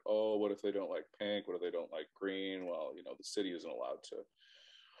 thinking like, oh, what if they don't like pink? What if they don't like green? Well, the city isn't allowed to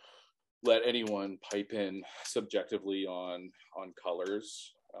let anyone pipe in subjectively on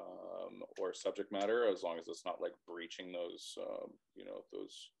colors or subject matter, as long as it's not like breaching those,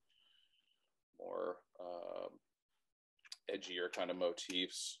 those more edgier kind of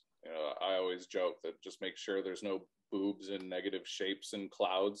motifs. I always joke that just make sure there's no boobs and negative shapes and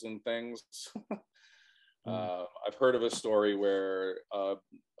clouds and things. I've heard of a story where a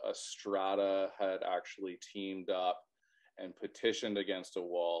strata had actually teamed up and petitioned against a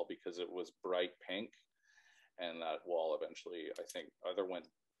wall because it was bright pink, and that wall eventually, I think, either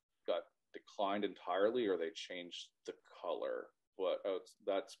got declined entirely or they changed the color. But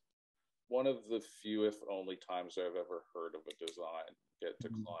that's one of the few, if only, times I've ever heard of a design get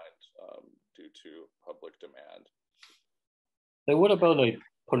declined due to public demand. So what about like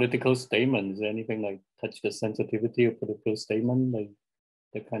political statements? Anything like touch the sensitivity of political statement, like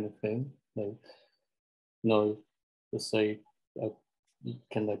that kind of thing? Like, let's say you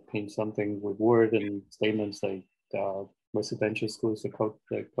can like paint something with word and statements like residential schools, the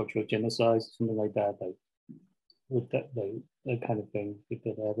cultural genocide, something like that. Like with that kind of thing, did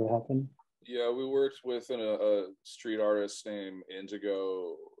that ever happen? Yeah, we worked with a street artist named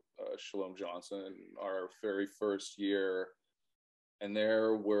Indigo Shalom Johnson our very first year, and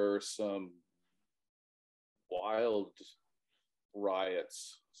there were some wild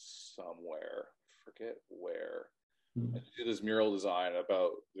riots somewhere, forget where. Mm. And did this mural design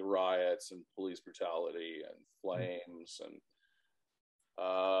about the riots and police brutality and flames, and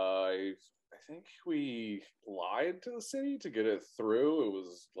I think we lied to the city to get it through. It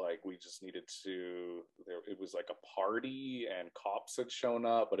was like we just needed to. It was like a party, and cops had shown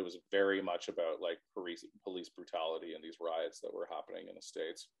up, but it was very much about like police brutality and these riots that were happening in the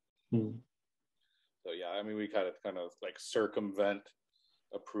States. Mm. So yeah, I mean, we kind of like circumvent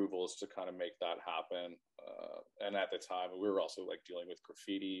approvals to kind of make that happen. And at the time, we were also like dealing with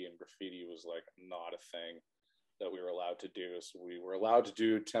graffiti, and graffiti was like not a thing that we were allowed to do. So we were allowed to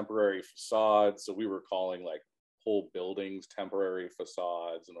do temporary facades. So we were calling like whole buildings temporary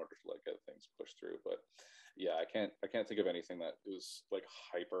facades in order to like get things pushed through. But yeah, I can't think of anything that is like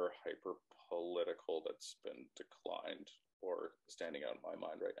hyper political that's been declined or standing out in my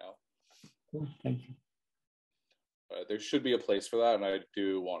mind right now. Cool. Thank you. There should be a place for that, and I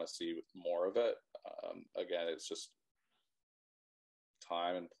do want to see more of it. Again, it's just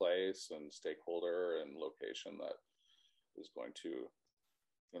time and place and stakeholder and location that is going to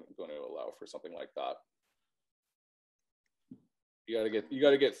allow for something like that. You got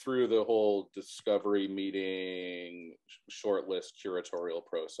to get through the whole discovery meeting, shortlist curatorial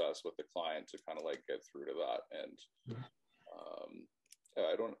process with the client to kind of like get through to that. And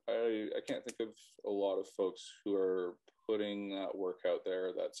I can't think of a lot of folks who are putting that work out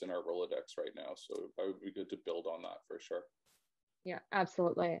there that's in our Rolodex right now. So I would be good to build on that for sure. Yeah,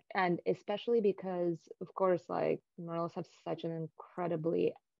 absolutely. And especially because, of course, like murals have such an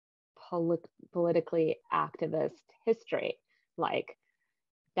incredibly politically activist history. Like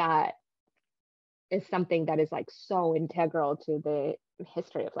that is something that is like so integral to the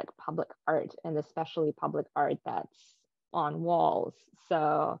history of like public art, and especially public art that's on walls.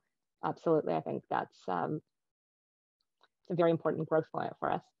 So absolutely, I think that's a very important growth point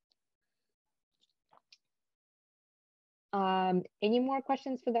for us. Any more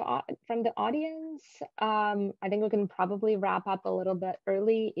questions from the audience? I think we can probably wrap up a little bit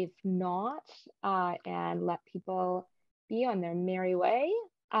early, if not, and let people be on their merry way.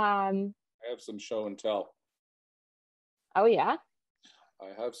 I have some show and tell. Oh yeah?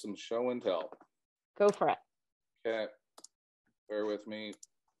 I have some show and tell. Go for it. Okay, bear with me.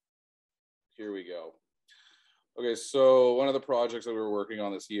 Here we go. Okay, so one of the projects that we were working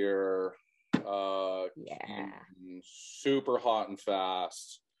on this year, super hot and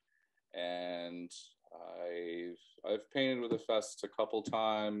fast, and I've painted with the fest a couple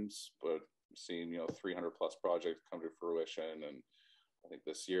times, but seen 300 plus projects come to fruition, and I think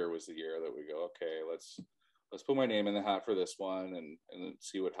this year was the year that we go, okay, let's put my name in the hat for this one and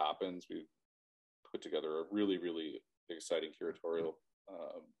see what happens. We put together a really, really exciting curatorial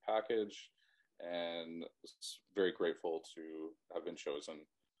package, and very grateful to have been chosen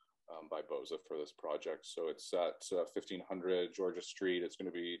by BOZA for this project. So it's at 1500 Georgia Street. It's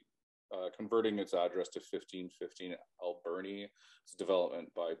going to be converting its address to 1515 Alberni. It's a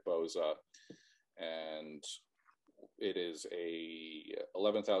development by BOZA, and it is a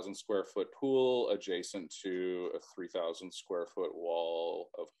 11,000 square foot pool adjacent to a 3,000 square foot wall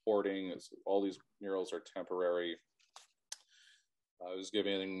of hoarding. All these murals are temporary. I was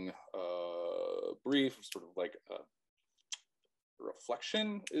giving a brief, sort of like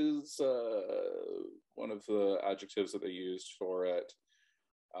reflection is one of the adjectives that they used for it.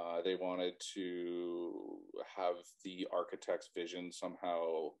 They wanted to have the architect's vision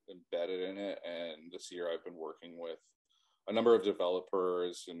somehow embedded in it. And this year I've been working with a number of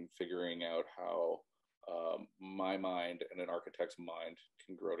developers and figuring out how my mind and an architect's mind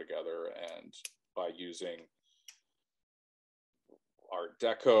can grow together. And by using Art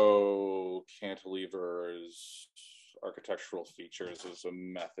Deco, cantilevers, architectural features as a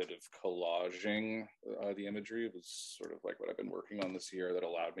method of collaging the imagery was sort of like what I've been working on this year that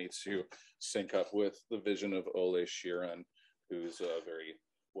allowed me to sync up with the vision of Ole Sheeran, who's a very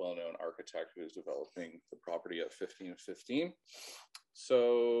well-known architect who's developing the property at 1515.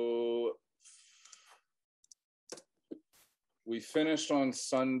 So we finished on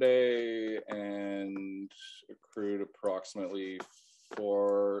Sunday and accrued approximately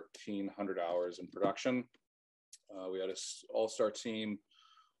 1,400 hours in production. We had an all-star team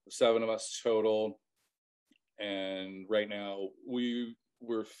of 7 of us total. And right now we're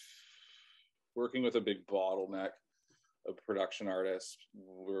working with a big bottleneck of production artists.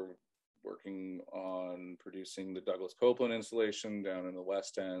 We're working on producing the Douglas Copeland installation down in the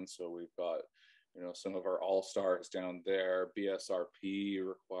West End. So we've got, you know, some of our all-stars down there. BSRP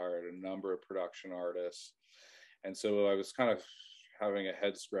required a number of production artists. And so I was kind of having a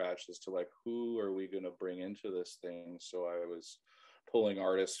head scratch as to like, who are we going to bring into this thing? So I was pulling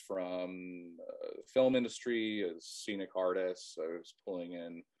artists from the film industry as scenic artists. I was pulling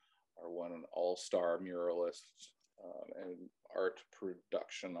in our one all-star muralist and art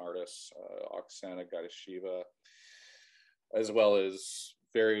production artists, Oksana Gadashiva, as well as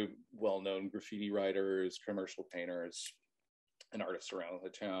very well-known graffiti writers, commercial painters, and artists around the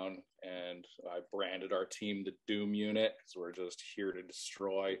town. And I branded our team the Doom Unit because we're just here to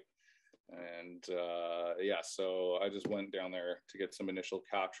destroy. And yeah, so I just went down there to get some initial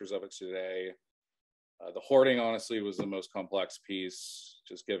captures of it today. The hoarding, honestly, was the most complex piece,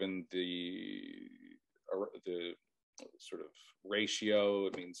 just given the sort of ratio.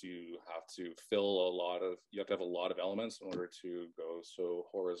 It means you have to have a lot of elements in order to go so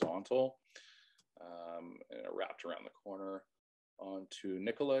horizontal. And it wrapped around the corner onto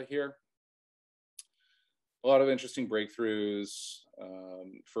Nicola here. A lot of interesting breakthroughs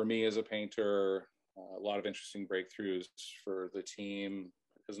for me as a painter, a lot of interesting breakthroughs for the team,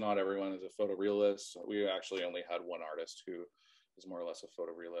 because not everyone is a photorealist. We actually only had one artist who is more or less a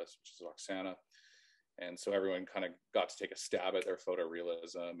photorealist, which is Oksana. And so everyone kind of got to take a stab at their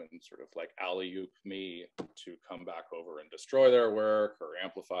photorealism and sort of like alley-oop me to come back over and destroy their work or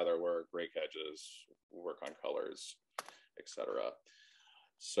amplify their work, break edges, work on colors, etc.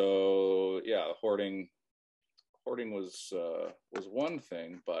 So yeah, hoarding was one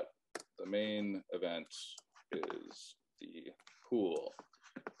thing, but the main event is the pool.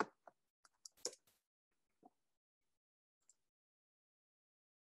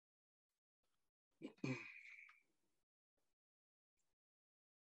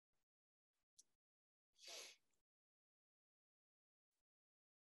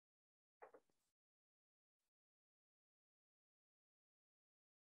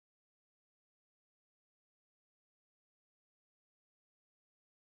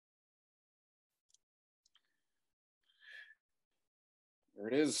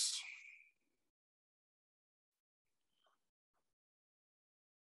 There it is.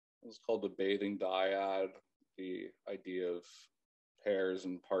 It's called the bathing dyad, the idea of pairs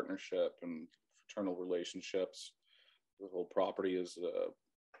and partnership and fraternal relationships. The whole property is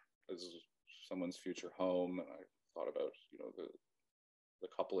someone's future home, and I thought about, you know, the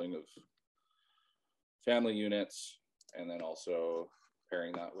coupling of family units, and then also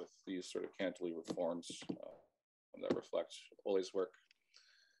pairing that with these sort of cantilever forms that reflect Ole's work.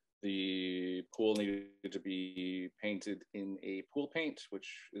 The pool needed to be painted in a pool paint,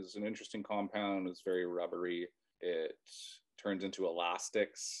 which is an interesting compound. It's very rubbery. It turns into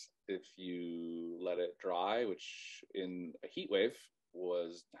elastics if you let it dry, which in a heat wave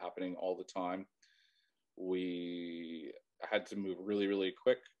was happening all the time. We had to move really, really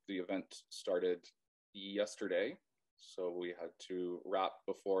quick. The event started yesterday, so we had to wrap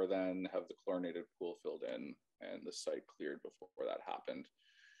before then, have the chlorinated pool filled in, and the site cleared before that happened.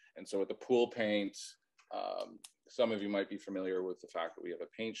 And so with the pool paint, some of you might be familiar with the fact that we have a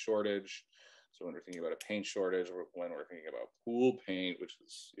paint shortage. So when we're thinking about a paint shortage, or when we're thinking about pool paint, which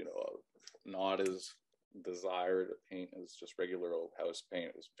is, you know, not as desired a paint as just regular old house paint,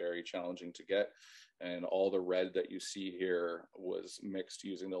 it was very challenging to get. And all the red that you see here was mixed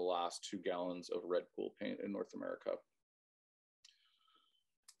using the last 2 gallons of red pool paint in North America.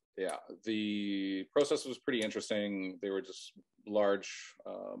 Yeah, the process was pretty interesting. They were just large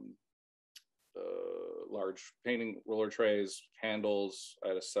painting roller trays, handles. I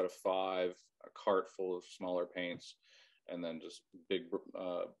had a set of 5, a cart full of smaller paints, and then just big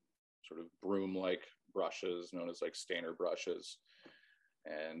sort of broom-like brushes known as like stainer brushes.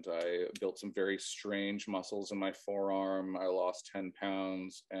 And I built some very strange muscles in my forearm. I lost 10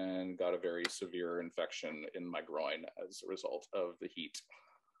 pounds and got a very severe infection in my groin as a result of the heat.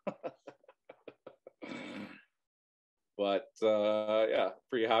 But yeah,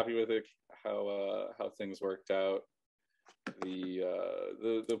 pretty happy with it, how things worked out.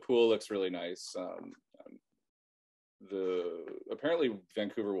 The pool looks really nice. Apparently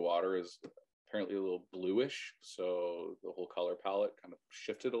Vancouver water is apparently a little bluish, so the whole color palette kind of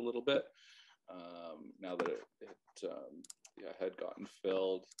shifted a little bit now that it had gotten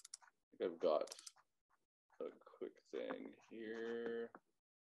filled. I think I've got a quick thing here.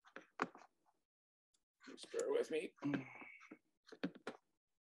 Just bear with me.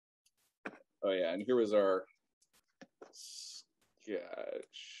 Oh yeah, and here was our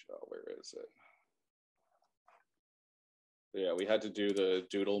sketch. Oh, where is it? Yeah, we had to do the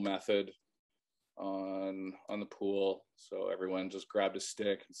doodle method on the pool. So everyone just grabbed a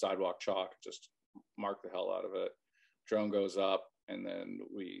stick and sidewalk chalk, just marked the hell out of it. Drone goes up, and then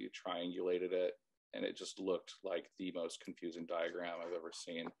we triangulated it, and it just looked like the most confusing diagram I've ever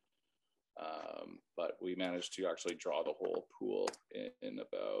seen. But we managed to actually draw the whole pool in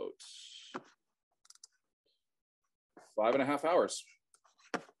about 5.5 hours.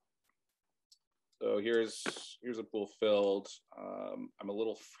 So here's a pool filled. I'm a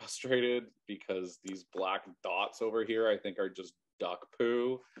little frustrated because these black dots over here, I think, are just duck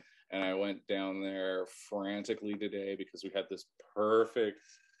poo. And I went down there frantically today because we had this perfect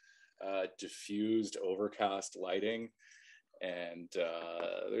diffused overcast lighting, and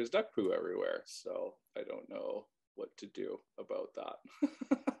there's duck poo everywhere. So I don't know what to do about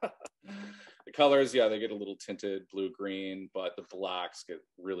that. The colors, yeah, they get a little tinted blue-green, but the blacks get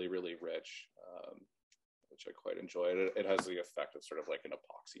really, really rich, which I quite enjoy. It has the effect of sort of like an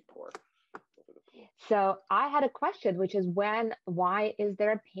epoxy pour over the pool. So I had a question, which is why is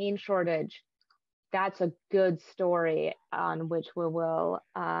there a paint shortage? That's a good story on which we will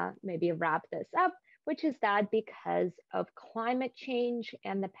maybe wrap this up, which is that because of climate change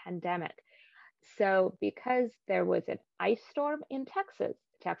and the pandemic. So because there was an ice storm in Texas,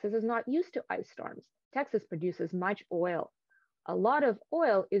 Texas is not used to ice storms. Texas produces much oil. A lot of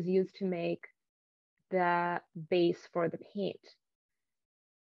oil is used to make the base for the paint,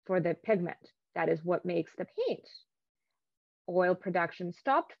 for the pigment. That is what makes the paint. Oil production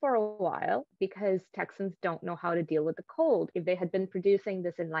stopped for a while because Texans don't know how to deal with the cold. If they had been producing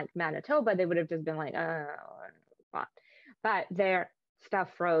this in like Manitoba, they would have just been like, oh, but their stuff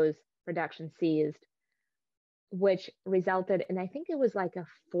froze, production ceased, which resulted in, I think it was like a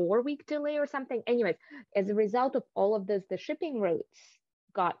 4-week delay or something. Anyways, as a result of all of this, the shipping routes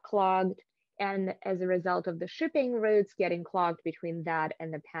got clogged. And as a result of the shipping routes getting clogged between that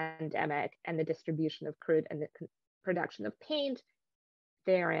and the pandemic and the distribution of crude and the production of paint,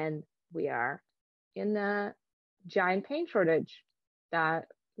 therein we are in the giant paint shortage that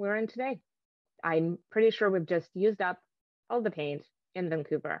we're in today. I'm pretty sure we've just used up all the paint in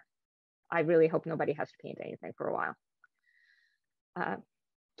Vancouver. I really hope nobody has to paint anything for a while.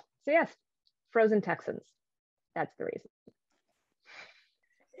 So yes, frozen Texans. That's the reason.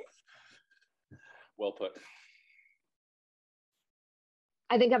 Well put.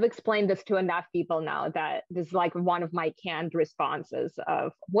 I think I've explained this to enough people now that this is like one of my canned responses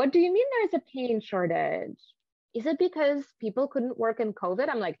of, what do you mean there's a paint shortage? Is it because people couldn't work in COVID?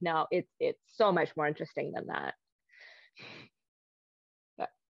 I'm like, no, it's so much more interesting than that.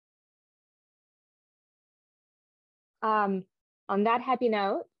 On that happy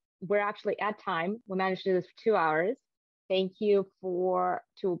note, we're actually at time. We managed to do this for 2 hours. Thank you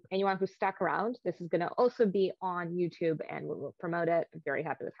to anyone who stuck around. This is going to also be on YouTube and we will promote it. I'm very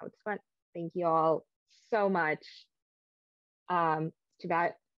happy with how this went. Thank you all so much. Too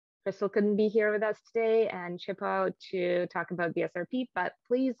bad Crystal couldn't be here with us today and Chippo to talk about BSRP, but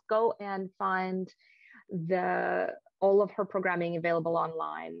please go and find all of her programming available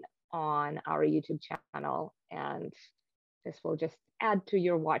online on our YouTube channel, and this will just add to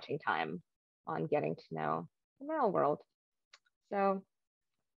your watching time on getting to know the Mural world. So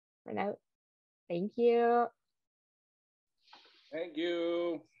for now, thank you. Thank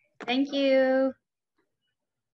you. Thank you.